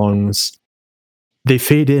Andrew songs, they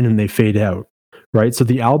fade in and they fade out. Right. So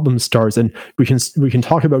the album starts, and we can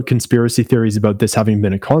talk about conspiracy theories about this having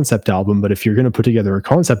been a concept album. But if you're going to put together a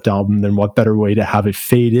concept album, then what better way to have it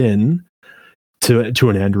fade in to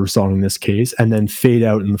an Andrew song in this case, and then fade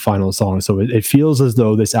out in the final song. So it feels as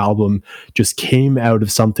though this album just came out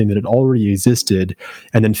of something that had already existed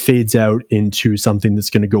and then fades out into something that's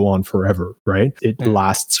going to go on forever. Right. It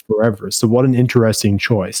lasts forever. So what an interesting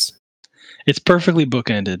choice. It's perfectly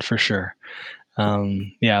bookended for sure.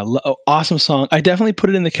 Awesome song. I definitely put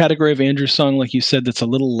it in the category of Andrew's song, like you said, that's a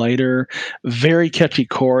little lighter, very catchy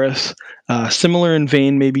chorus, similar in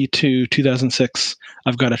vein maybe to 2006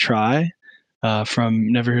 I've Gotta Try,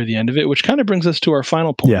 from Never Hear the End of It, which kind of brings us to our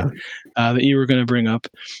final point that you were going to bring up.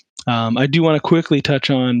 I do want to quickly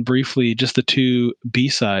touch on briefly just the two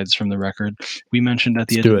B-sides from the record. We mentioned At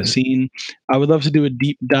the Edge of the Scene. I would love to do a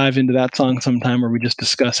deep dive into that song sometime, where we just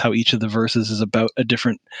discuss how each of the verses is about a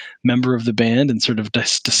different member of the band and sort of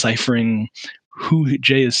deciphering who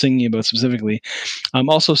Jay is singing about specifically.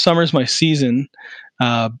 Also, Summer's My Season,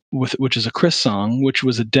 which is a Chris song, which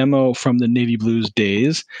was a demo from the Navy Blues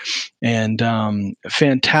days, and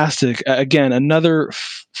fantastic. Again, another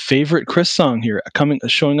favorite Chris song here,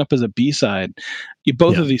 showing up as a B-side.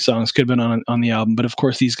 Both of these songs could have been on the album, but of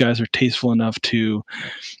course these guys are tasteful enough to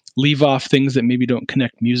leave off things that maybe don't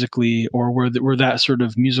connect musically, or where that sort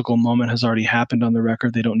of musical moment has already happened on the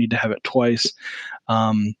record. They don't need to have it twice.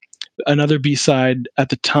 Another B-side at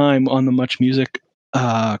the time on the Much Music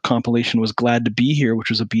compilation was Glad to Be Here, which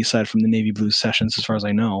was a B-side from the Navy Blues sessions, as far as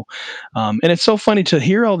I know. And it's so funny to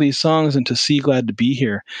hear all these songs and to see Glad to Be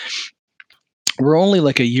Here. We're only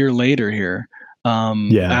like a year later here,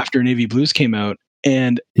 after Navy Blues came out.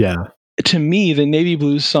 And to me, the Navy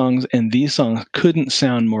Blues songs and these songs couldn't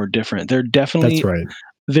sound more different. They're definitely... That's right.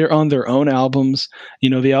 They're on their own albums.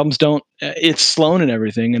 The albums don't, it's Sloan and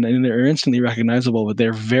everything, and they're instantly recognizable, but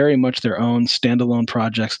they're very much their own standalone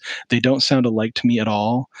projects. They don't sound alike to me at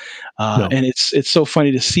all. No. And it's so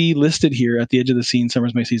funny to see listed here At the Edge of the Scene,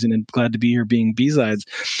 Summer's My Season, and Glad to Be Here being B-sides,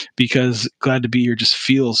 because Glad to Be Here just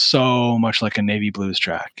feels so much like a Navy Blues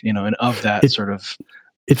track, and of that sort of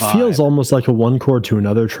It vibe. Feels almost like a one chord to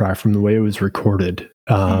another track from the way it was recorded,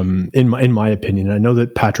 in my opinion. I know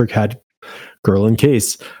that Patrick had Girl in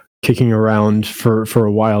Case kicking around for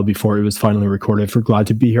a while before it was finally recorded for Glad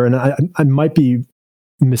to Be Here. And I might be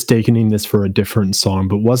mistaking this for a different song,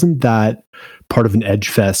 but wasn't that part of an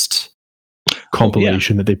Edgefest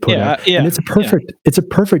compilation that they put out? And it's a perfect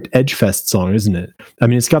Edgefest song, isn't it? I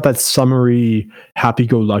mean, it's got that summery,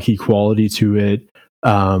 happy-go-lucky quality to it.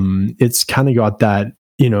 It's kind of got that,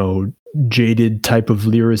 jaded type of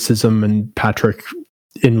lyricism, and Patrick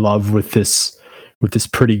in love with this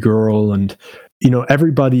pretty girl, and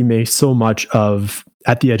everybody makes so much of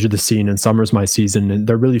At the Edge of the Scene and Summer's My Season, and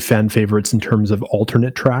they're really fan favorites in terms of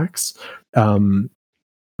alternate tracks.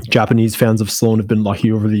 Japanese fans of Sloan have been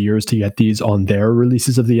lucky over the years to get these on their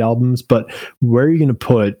releases of the albums. But where are you going to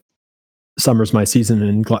put Summer's My Season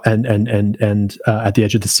and At the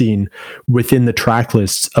Edge of the Scene within the track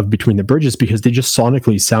lists of Between the Bridges, because they just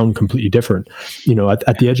sonically sound completely different. You know,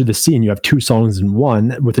 at the Edge of the Scene, you have two songs in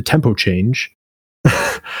one with a tempo change.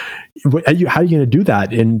 How are you going to do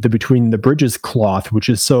that in the Between the Bridges cloth, which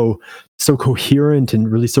is so coherent and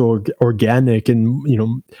really so organic and, you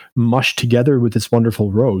know, mushed together with this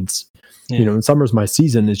wonderful Rhodes? Yeah. You know, and Summer's My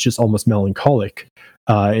Season is just almost melancholic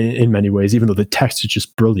in many ways, even though the text is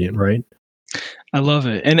just brilliant, right? I love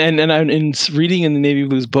it. And I'm in reading in the Navy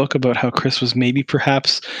Blues book about how Chris was maybe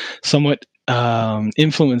perhaps somewhat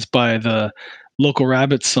influenced by the Local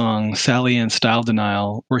Rabbit song, Sally Ann Style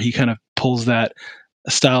Denial, where he kind of pulls that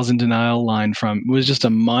Styles in Denial line from. It was just a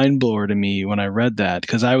mind blower to me when I read that,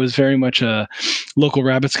 because I was very much a Local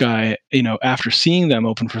Rabbits guy, you know, after seeing them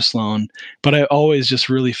open for Sloan, but I always just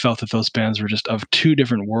really felt that those bands were just of two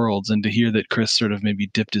different worlds, and to hear that Chris sort of maybe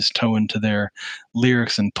dipped his toe into their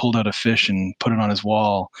lyrics and pulled out a fish and put it on his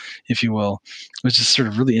wall, if you will, was just sort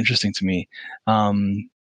of really interesting to me.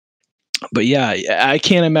 But yeah, I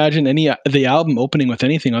can't imagine the album opening with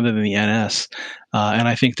anything other than the NS, and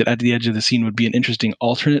I think that At the Edge of the Scene would be an interesting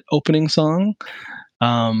alternate opening song.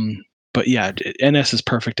 But yeah, NS is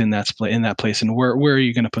perfect in that place. And where are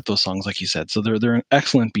you going to put those songs, like you said? So they're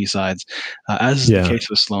excellent B-sides, as is the case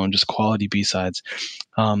with Sloan, just quality B-sides.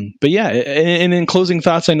 But yeah, and in closing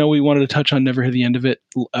thoughts, I know we wanted to touch on Never Hear the End of It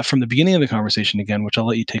from the beginning of the conversation again, which I'll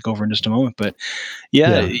let you take over in just a moment. But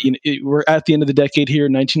yeah. We're at the end of the decade here.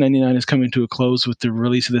 1999 is coming to a close with the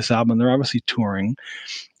release of this album. They're obviously touring,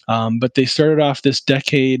 but they started off this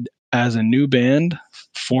decade as a new band,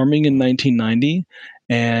 forming in 1990,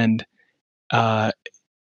 and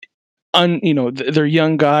they're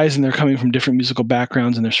young guys and they're coming from different musical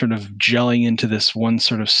backgrounds, and they're sort of gelling into this one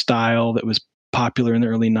sort of style that was popular in the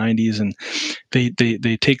early 90s, and they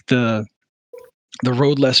take the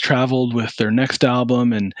road less traveled with their next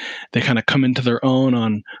album, and they kind of come into their own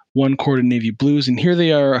on One Chord and Navy Blues. And here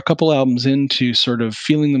they are, a couple albums into sort of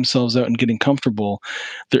feeling themselves out and getting comfortable.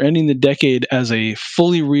 They're ending the decade as a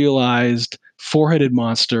fully realized four-headed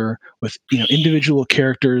monster with, you know, individual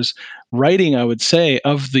characters, writing, I would say,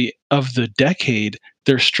 of the decade,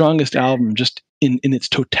 their strongest album just in its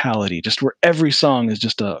totality, just where every song is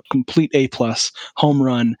just a complete A+ home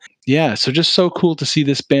run. Yeah, so just so cool to see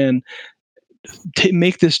this band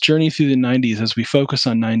make this journey through the 90s as we focus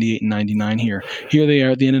on 98 and 99 here. Here they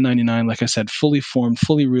are at the end of 99, like I said, fully formed,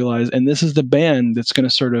 fully realized, and this is the band that's going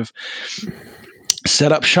to sort of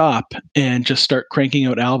set up shop and just start cranking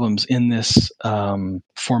out albums in this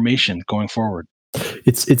formation going forward.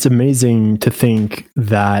 It's amazing to think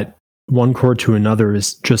that One Chord to Another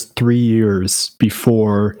is just 3 years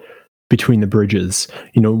before Between the Bridges.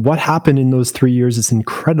 You know, what happened in those 3 years is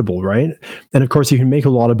incredible, right? And of course, you can make a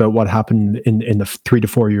lot about what happened in the 3 to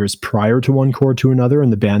 4 years prior to One Chord to Another,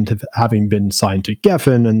 and the band having been signed to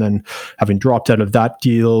Geffen and then having dropped out of that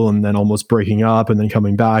deal and then almost breaking up and then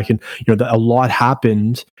coming back. And, you know, a lot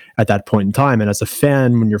happened at that point in time. And as a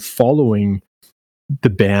fan, when you're following the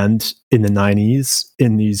band in the 90s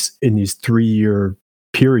in these 3-year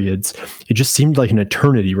periods, it just seemed like an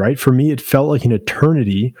eternity, right? For me, it felt like an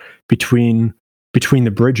eternity between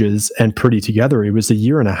the Bridges and Pretty Together. It was a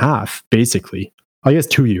year and a half, basically. I guess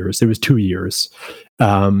 2 years. It was 2 years.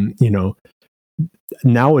 You know,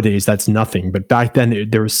 nowadays that's nothing, but back then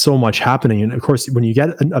there was so much happening. And of course, when you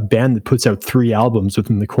get a band that puts out 3 albums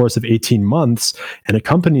within the course of 18 months and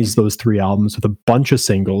accompanies those 3 albums with a bunch of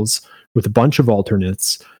singles, with a bunch of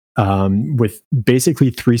alternates, with basically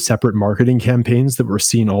 3 separate marketing campaigns that were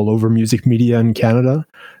seen all over music media in Canada,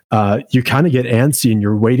 you kind of get antsy and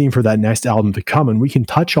you're waiting for that next album to come. And we can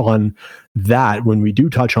touch on that when we do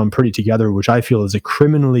touch on Pretty Together, which I feel is a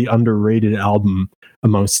criminally underrated album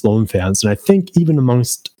amongst Sloan fans, and I think even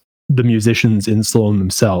amongst the musicians in Sloan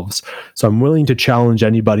themselves. So I'm willing to challenge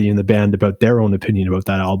anybody in the band about their own opinion about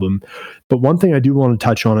that album. But one thing I do want to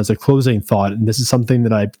touch on as a closing thought, and this is something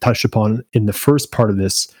that I touched upon in the first part of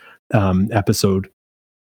this episode.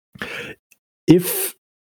 If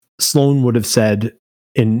Sloan would have said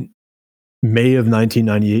in May of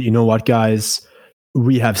 1998, you know what, guys,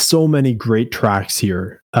 we have so many great tracks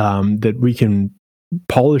here that we can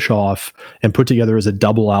polish off and put together as a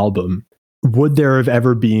double album, would there have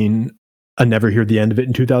ever been a Never Hear the End of It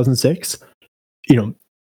in 2006? You know,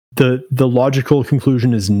 the logical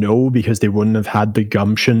conclusion is no, because they wouldn't have had the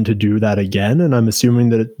gumption to do that again. And I'm assuming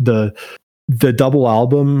that the double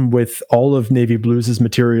album with all of Navy Blues's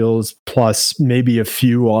materials plus maybe a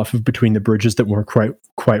few off of Between the Bridges that weren't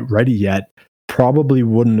quite ready yet probably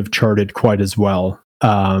wouldn't have charted quite as well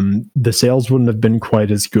the sales wouldn't have been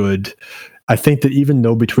quite as good. I think that even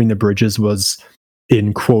though Between the Bridges was,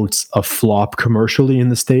 in quotes, a flop commercially in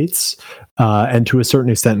the States, and to a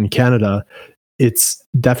certain extent in Canada, it's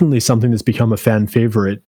definitely something that's become a fan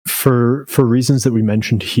favorite for reasons that we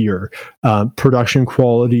mentioned here. Production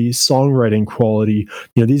quality, songwriting quality.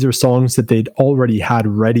 These are songs that they'd already had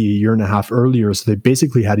ready a year and a half earlier, so they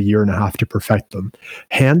basically had a year and a half to perfect them.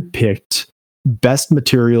 Handpicked best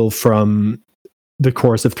material from the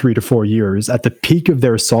course of 3 to 4 years at the peak of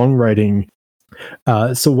their songwriting.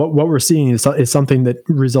 So what we're seeing is something that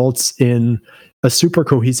results in a super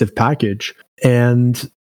cohesive package and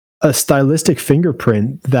a stylistic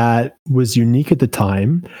fingerprint that was unique at the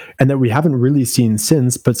time and that we haven't really seen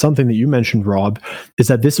since. But something that you mentioned, Rob, is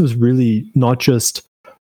that this was really not just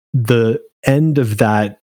the end of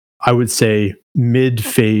that, I would say,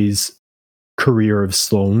 mid-phase career of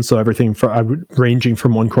Sloan. So everything ranging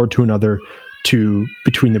from one chord to another to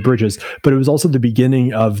Between the Bridges, but it was also the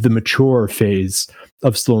beginning of the mature phase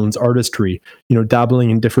of Sloan's artistry,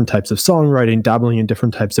 dabbling in different types of songwriting, dabbling in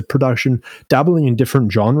different types of production, dabbling in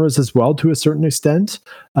different genres as well to a certain extent.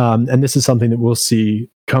 And this is something that we'll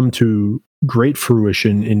see come to great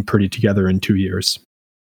fruition in Pretty Together in 2 years.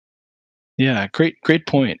 Yeah, great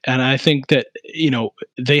point. And I think that,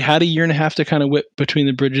 they had a year and a half to kind of whip Between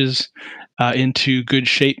the Bridges into good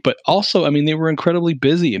shape. But also, they were incredibly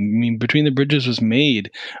busy. Between the Bridges was made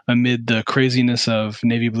amid the craziness of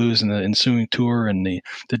Navy Blues and the ensuing tour and the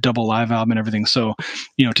double live album and everything. So,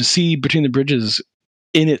 to see Between the Bridges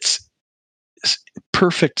in its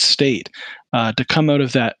perfect state, to come out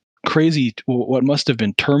of that crazy, what must have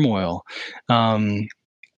been turmoil,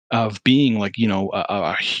 of being like,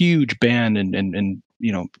 a huge band and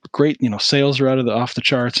great, sales are off the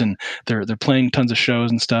charts, and they're playing tons of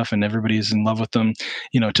shows and stuff, and everybody's in love with them.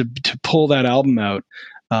 To pull that album out,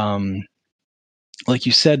 like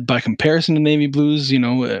you said, by comparison to Navy Blues,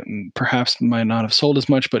 perhaps might not have sold as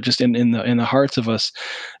much, but just in the hearts of us,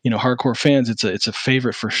 hardcore fans, it's a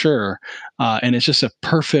favorite for sure, and it's just a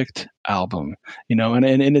perfect album,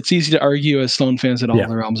 and it's easy to argue as Sloan fans that all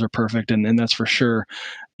their albums are perfect, and that's for sure,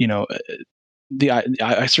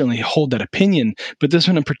 I certainly hold that opinion, but this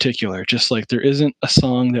one in particular, just like there isn't a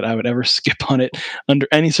song that I would ever skip on it under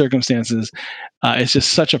any circumstances. It's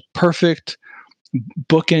just such a perfect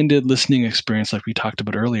bookended listening experience, like we talked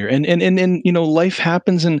about earlier. And life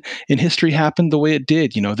happens and history happened the way it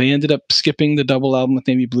did. They ended up skipping the double album with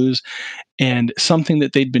Navy Blues, and something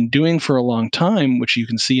that they'd been doing for a long time, which you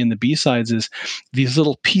can see in the B-sides, is these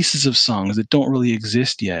little pieces of songs that don't really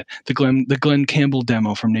exist yet. The Glenn Campbell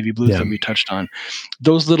demo from Navy Blues that we touched on.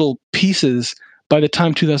 Those little pieces, by the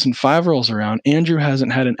time 2005 rolls around, Andrew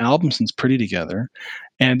hasn't had an album since Pretty Together,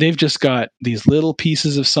 and they've just got these little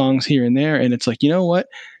pieces of songs here and there, and it's like, you know what?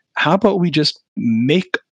 How about we'll just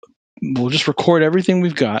record everything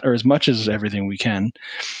we've got, or as much as everything we can,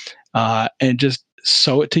 and just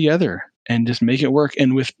sew it together and just make it work.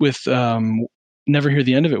 And with Never Hear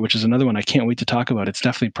the End of It, which is another one I can't wait to talk about. It's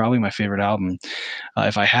definitely probably my favorite album.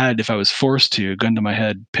 If I was forced to, gun to my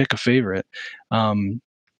head, pick a favorite. And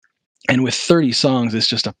with 30 songs, it's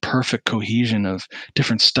just a perfect cohesion of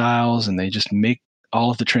different styles, and they just make all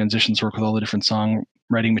of the transitions work with all the different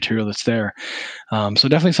songwriting material that's there. So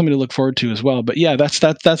definitely something to look forward to as well. But yeah, that's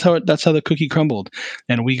how the cookie crumbled,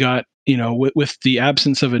 and we got, with the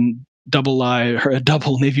absence of a double live, or a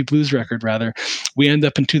double Navy Blues record rather, we end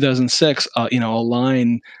up in 2006, a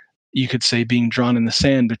line, you could say, being drawn in the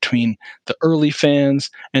sand between the early fans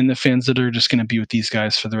and the fans that are just going to be with these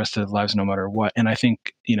guys for the rest of their lives, no matter what. And I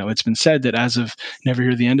think, it's been said that as of Never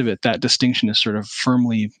Hear the End of It, that distinction is sort of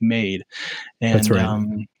firmly made. And that's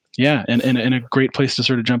right. And a great place to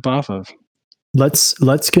sort of jump off of.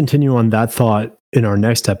 Let's continue on that thought in our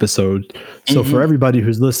next episode. So for everybody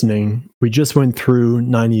who's listening, we just went through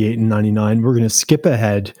 98 and 99. We're going to skip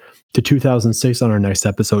ahead to 2006 on our next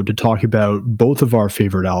episode to talk about both of our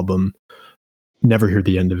favorite album, Never Hear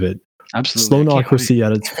the End of It. Absolutely. Sloanocracy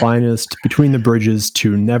at its finest, Between the Bridges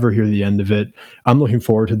to Never Hear the End of It. I'm looking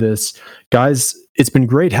forward to this. Guys, it's been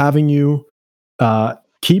great having you.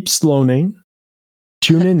 Keep Sloaning.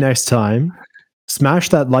 Tune in next time. Smash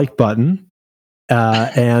that like button.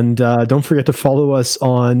 And don't forget to follow us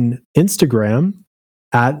on Instagram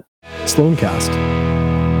at Sloancast.